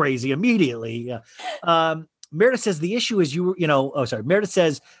she's crazy immediately. Meredith says the issue is Meredith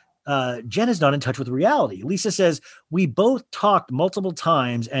says Jen is not in touch with reality. Lisa says we both talked multiple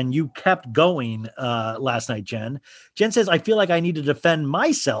times and you kept going last night, Jen. Jen says I feel like I need to defend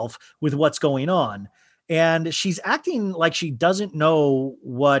myself with what's going on. And she's acting like she doesn't know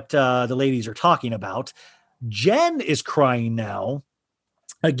what the ladies are talking about. Jen is crying now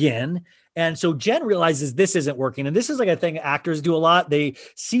again. And so Jen realizes this isn't working. And this is like a thing actors do a lot. They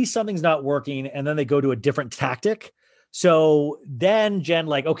see something's not working and then they go to a different tactic. So then Jen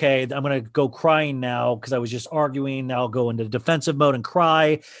like, okay, I'm going to go crying now because I was just arguing. Now I'll go into defensive mode and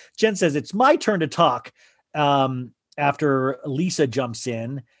cry. Jen says it's my turn to talk after Lisa jumps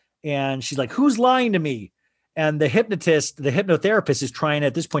in. And she's like, who's lying to me? And the hypnotherapist is trying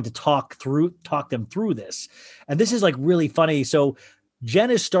at this point to talk them through this. And this is like really funny. So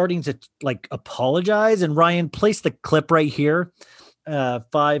Jen is starting to like apologize. And Ryan, place the clip right here. 5,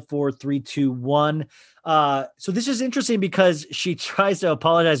 4, 3, 2, 1. So this is interesting because she tries to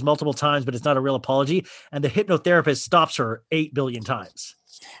apologize multiple times, but it's not a real apology. And the hypnotherapist stops her 8 billion times.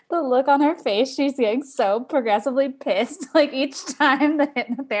 The look on her face, she's getting so progressively pissed. Like each time the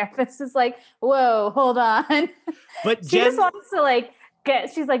hypnotherapist is like, whoa, hold on. But she just wants to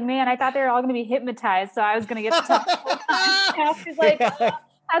she's like, man, I thought they were all going to be hypnotized. So I was going to get to talk. Now she's like,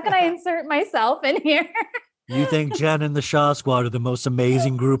 how can I insert myself in here? You think Jen and the Shaw Squad are the most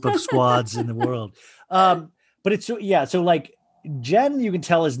amazing group of squads in the world. But it's so like Jen, you can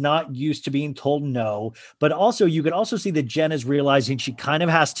tell, is not used to being told no, but also you can also see that Jen is realizing she kind of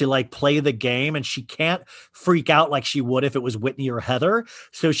has to like play the game and she can't freak out like she would if it was Whitney or Heather.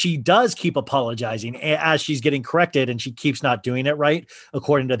 So she does keep apologizing as she's getting corrected and she keeps not doing it right,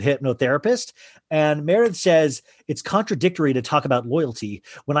 according to the hypnotherapist. And Meredith says it's contradictory to talk about loyalty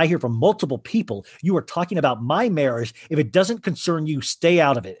when I hear from multiple people, you are talking about my marriage. If it doesn't concern you, stay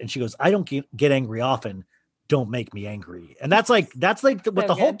out of it. And she goes, I don't get angry often. Don't make me angry. And that's like what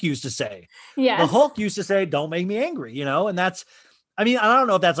the Hulk used to say. Yeah. The Hulk used to say, don't make me angry, and that's, I mean, I don't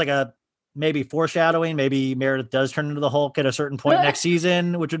know if that's like a maybe foreshadowing. Maybe Meredith does turn into the Hulk at a certain point next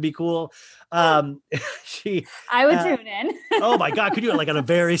season, which would be cool. I would tune in. Oh my God. Could you like on a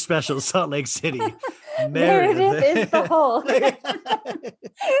very special Salt Lake City? Meredith is the Hulk.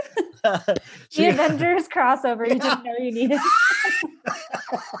 The Avengers crossover. You didn't know you needed.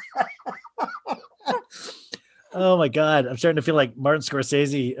 Oh my God. I'm starting to feel like Martin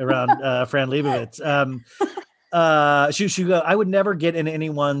Scorsese around Fran Lebowitz. She go, I would never get in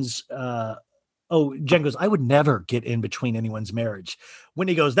anyone's, Jen goes, I would never get in between anyone's marriage.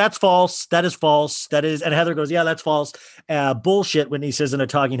 Whitney goes, that's false. That is false. That is, and Heather goes, yeah, that's false. Bullshit, Whitney says in a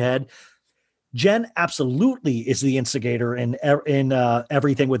talking head. Jen absolutely is the instigator in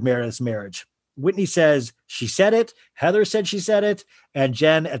everything with Meredith's marriage. Whitney says she said it. Heather said she said it. And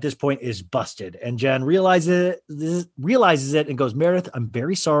Jen at this point is busted. And Jen realizes it and goes, Meredith, I'm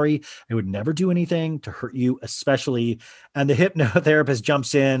very sorry. I would never do anything to hurt you, especially. And the hypnotherapist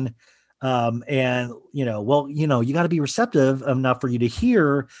jumps in. And, you got to be receptive enough for you to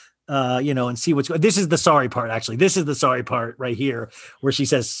hear, and see what's going. This is the sorry part, actually. This is the sorry part right here where she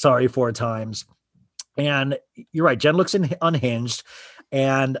says sorry 4 times. And you're right. Jen looks unhinged.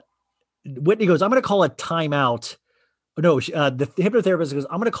 And Whitney goes, I'm going to call a timeout. No, the hypnotherapist goes,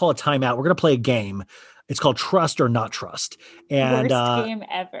 I'm going to call a timeout. We're going to play a game. It's called Trust or Not Trust. And worst game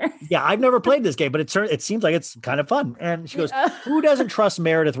ever. Yeah, I've never played this game, but it seems like it's kind of fun. And she goes, who doesn't trust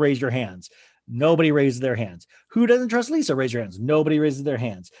Meredith? Raise your hands. Nobody raises their hands. Who doesn't trust Lisa? Raise your hands. Nobody raises their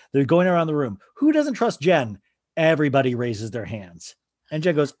hands. They're going around the room. Who doesn't trust Jen? Everybody raises their hands. And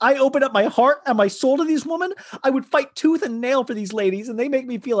Jen goes, I open up my heart and my soul to these women. I would fight tooth and nail for these ladies, and they make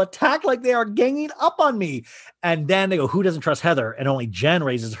me feel attacked like they are ganging up on me. And then they go, who doesn't trust Heather? And only Jen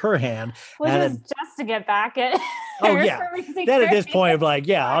raises her hand. Which is just to get back at oh, yeah. Then at this point, I'm like,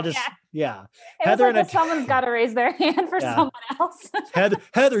 I'll just, Heather, like someone's got to raise their hand for someone else.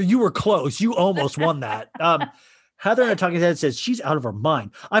 Heather, you were close. You almost won that. Heather in a talking head says she's out of her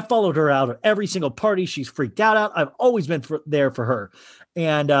mind. I followed her out of every single party she's freaked out at. I've always been there for her.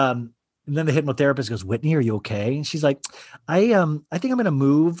 And then the hypnotherapist goes, Whitney, are you okay? And she's like, I think I'm going to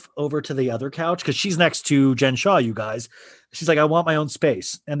move over to the other couch because she's next to Jen Shaw, you guys. She's like, I want my own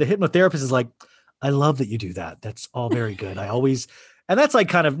space. And the hypnotherapist is like, I love that you do that. That's all very good. And that's like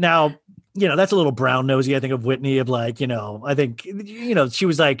kind of now, that's a little brown nosy, I think, of Whitney of like, I think, she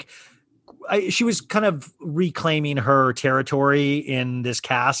was like, she was kind of reclaiming her territory in this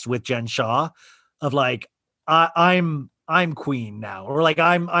cast with Jen Shaw of like, I'm queen now, or like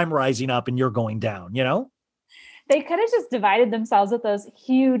I'm rising up and you're going down, They could have just divided themselves with those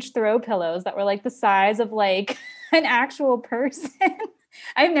huge throw pillows that were like the size of like an actual person.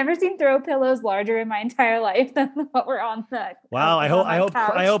 I've never seen throw pillows larger in my entire life than what were on the. Wow.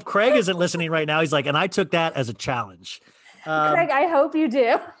 I hope Craig isn't listening right now. He's like, and I took that as a challenge. Craig, I hope you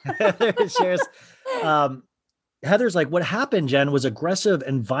do. Heather's like, what happened, Jen, was aggressive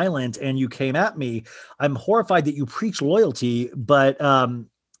and violent, and you came at me. I'm horrified that you preach loyalty, but,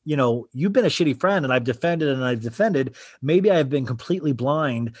 you've been a shitty friend, and I've defended. Maybe I have been completely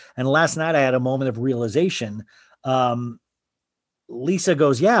blind, and last night I had a moment of realization. Lisa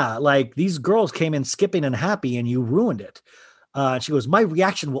goes, yeah, like these girls came in skipping and happy, and you ruined it. She goes, my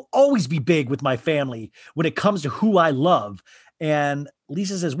reaction will always be big with my family when it comes to who I love. And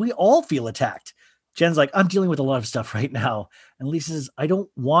Lisa says, we all feel attacked. Jen's like, I'm dealing with a lot of stuff right now. And Lisa says, I don't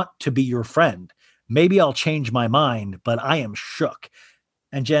want to be your friend. Maybe I'll change my mind, but I am shook.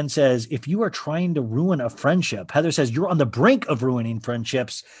 And Jen says, if you are trying to ruin a friendship, Heather says, you're on the brink of ruining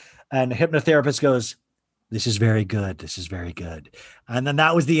friendships. And the hypnotherapist goes, this is very good. This is very good. And then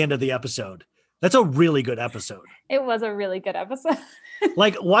that was the end of the episode. That's a really good episode. It was a really good episode.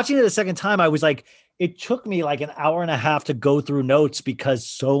 Like watching it a second time, I was like, it took me like an hour and a half to go through notes because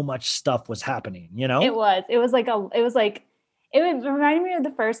so much stuff was happening, It reminded me of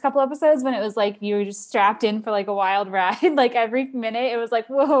the first couple episodes when it was like, you were just strapped in for like a wild ride. Like every minute it was like,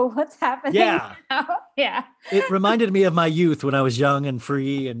 whoa, what's happening? Yeah. Now? Yeah. It reminded me of my youth when I was young and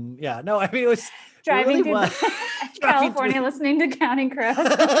free. And it was driving through California, listening to Counting Crows.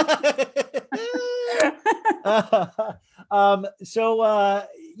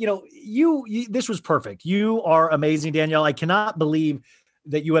 This was perfect. You are amazing, Danielle. I cannot believe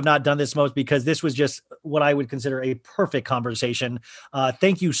that you have not done this most, because this was just what I would consider a perfect conversation.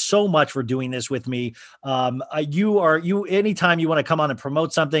 Thank you so much for doing this with me. Anytime you want to come on and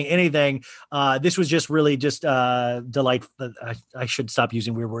promote something, anything, this was just really just delightful. I should stop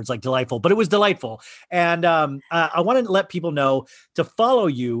using weird words like delightful, but it was delightful. And I want to let people know to follow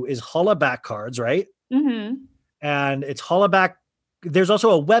you is Hollaback Cards, right? Mm-hmm. And it's Hollaback. There's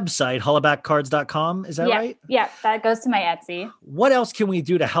also a website, hollabackcards.com. Is that right? Yeah, that goes to my Etsy. What else can we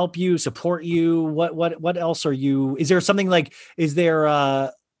do to help you, support you? What else are you? Is there something like? Is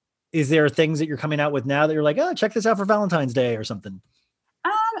there things that you're coming out with now that you're like, oh, check this out for Valentine's Day or something?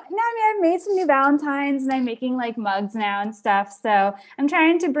 No, I've made some new Valentines and I'm making like mugs now and stuff. So I'm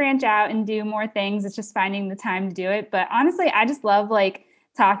trying to branch out and do more things. It's just finding the time to do it. But honestly, I just love like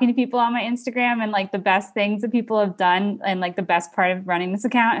talking to people on my Instagram, and like the best things that people have done and like the best part of running this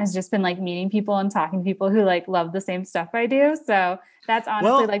account has just been like meeting people and talking to people who like love the same stuff I do. So that's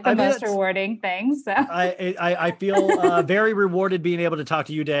honestly like the most rewarding thing. So I feel very rewarded being able to talk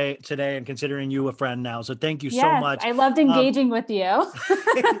to you today and considering you a friend now. So thank you so much. I loved engaging with you.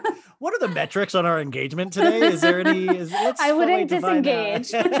 What are the metrics on our engagement today? Is there any? I wouldn't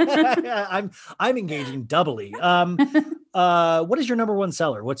disengage. I'm engaging doubly. What is your number one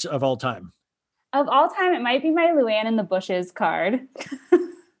seller? What's of all time? Of all time, it might be my Luann in the Bushes card.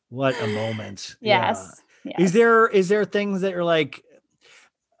 What a moment! Yes. Yeah. Is there things that you're like?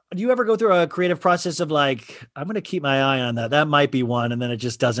 Do you ever go through a creative process of like, I'm going to keep my eye on that. That might be one, and then it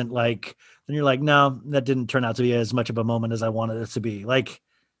just doesn't like. Then you're like, no, that didn't turn out to be as much of a moment as I wanted it to be. Like.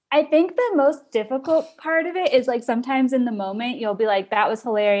 I think the most difficult part of it is like sometimes in the moment you'll be like, that was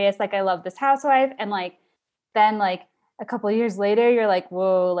hilarious. Like, I love this housewife. And like, then like a couple of years later, you're like,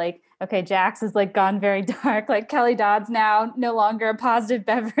 whoa, like, okay, Jax has like gone very dark. Like Kelly Dodd's now no longer a positive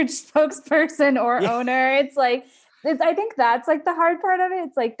beverage spokesperson or owner. It's like, I think that's like the hard part of it.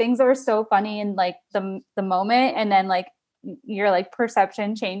 It's like things are so funny in like the moment. And then like your like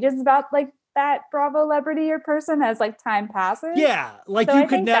perception changes about like that Bravo celebrity or person as like time passes. Yeah. Like so you I could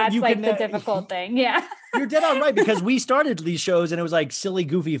think that's like the difficult thing. Yeah. You're dead on right, because we started these shows and it was like silly,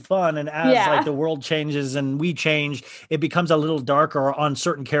 goofy fun. And as like the world changes and we change, it becomes a little darker on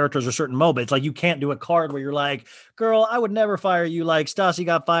certain characters or certain moments. Like you can't do a card where you're like, girl, I would never fire you. Like Stassi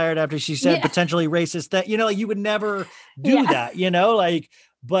got fired after she said potentially racist that, you know, like you would never do that, you know, like,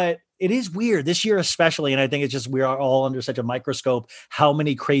 but it is weird this year, especially. And I think it's just, we are all under such a microscope, how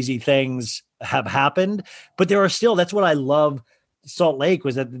many crazy things have happened, but there are still, that's what I love. Salt Lake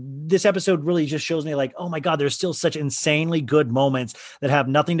was that this episode really just shows me like, oh my God, there's still such insanely good moments that have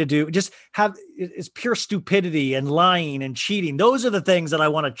nothing to do, just have, it's pure stupidity and lying and cheating. Those are the things that I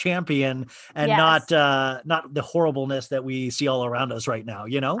want to champion and not the horribleness that we see all around us right now.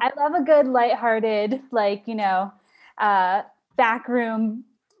 You know, I love a good lighthearted, like, you know, backroom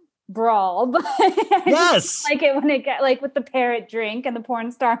brawl, but yes, like it when it got like with the parrot drink and the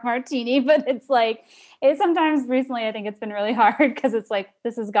porn star martini, but it's like sometimes recently I think it's been really hard because it's like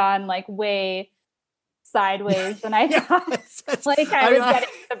this has gone like way sideways than I thought. Like I was getting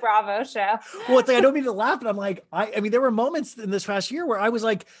the Bravo show. Well, it's like I don't mean to laugh, but I'm like I mean there were moments in this past year where I was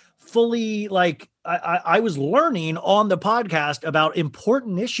like fully like I was learning on the podcast about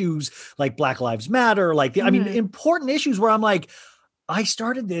important issues like Black Lives Matter, like I mean important issues where I'm like, I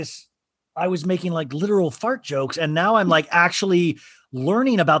started this, I was making like literal fart jokes. And now I'm like actually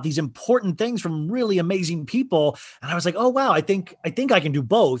learning about these important things from really amazing people. And I was like, oh, wow, I think I can do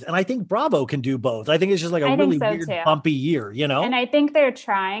both. And I think Bravo can do both. I think it's just like a really weird, bumpy year, you know? And I think they're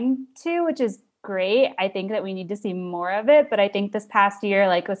trying to, which is great. I think that we need to see more of it. But I think this past year,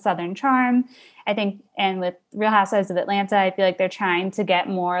 like with Southern Charm, I think, and with Real Housewives of Atlanta, I feel like they're trying to get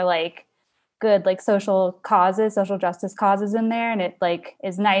more like good like social justice causes in there, and it like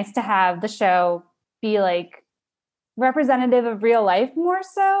is nice to have the show be like representative of real life more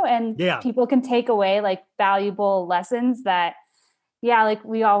so, and people can take away like valuable lessons that like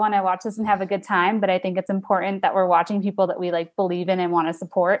we all want to watch this and have a good time, but I think it's important that we're watching people that we like believe in and want to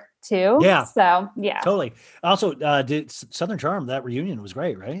support too. Totally. Also did Southern Charm, that reunion was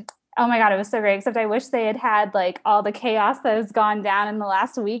great, right? Oh my God, it was so great. Except I wish they had like all the chaos that has gone down in the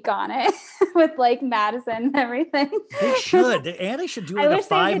last week on it with like Madison and everything. They should. Annie should do like a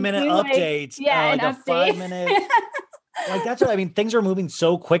 5-minute update. Like a 5-minute. Like that's what I mean. Things are moving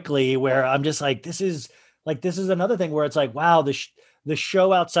so quickly where I'm just like, this is another thing where it's like, wow, the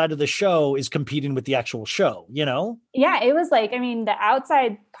show outside of the show is competing with the actual show, you know? Yeah, it was like, I mean, the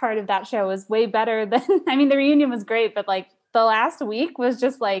outside part of that show was way better than, I mean, the reunion was great, but like the last week was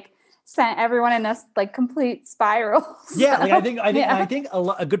just like, sent everyone in a like complete spiral. Yeah, like I think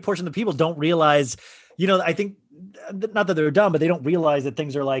a good portion of the people don't realize, you know, I think not that they're dumb, but they don't realize that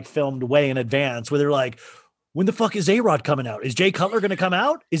things are like filmed way in advance where they're like, when the fuck is A-Rod coming out? Is Jay Cutler going to come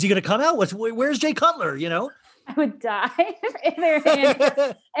out? Is he going to come out? Where's Jay Cutler? You know? I would die if they were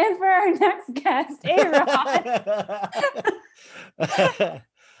in. And for our next guest, A-Rod.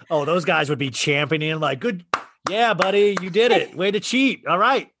 Oh, those guys would be championing like, good. Yeah, buddy, you did it. Way to cheat. All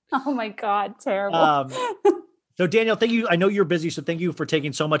right. Oh my God, terrible. So Danielle, thank you. I know you're busy, so thank you for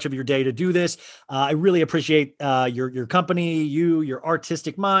taking so much of your day to do this. I really appreciate your company, your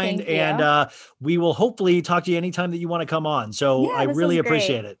artistic mind, and we will hopefully talk to you anytime that you want to come on. So I really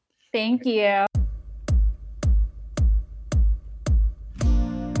appreciate it. Thank you.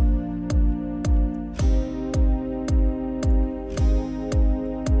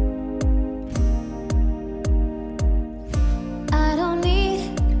 I don't need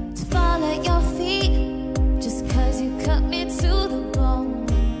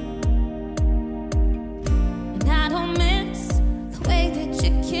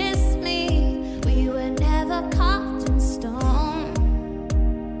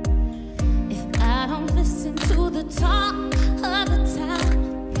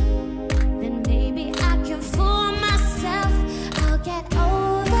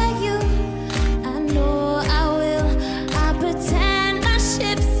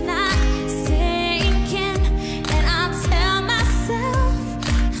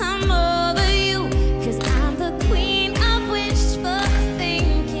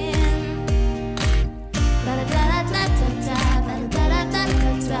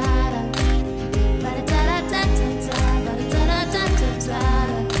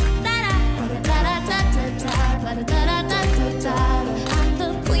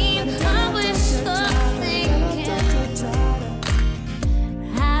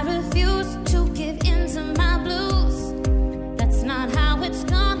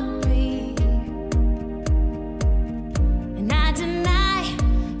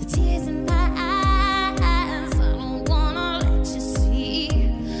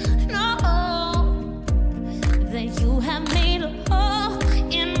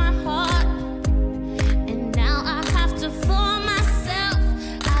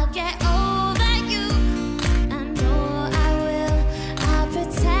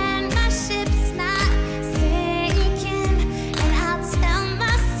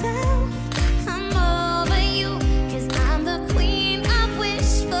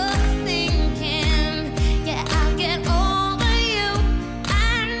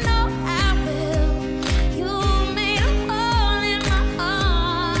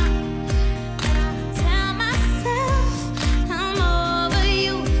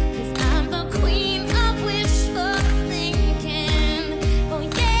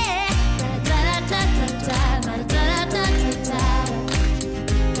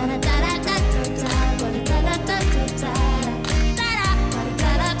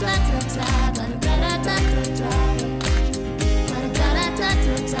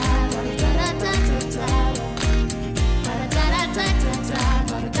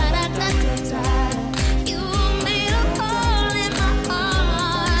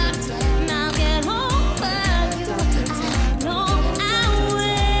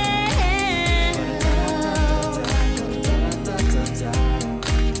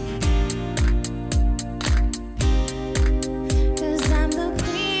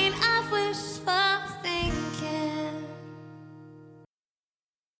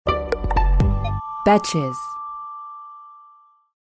Betches.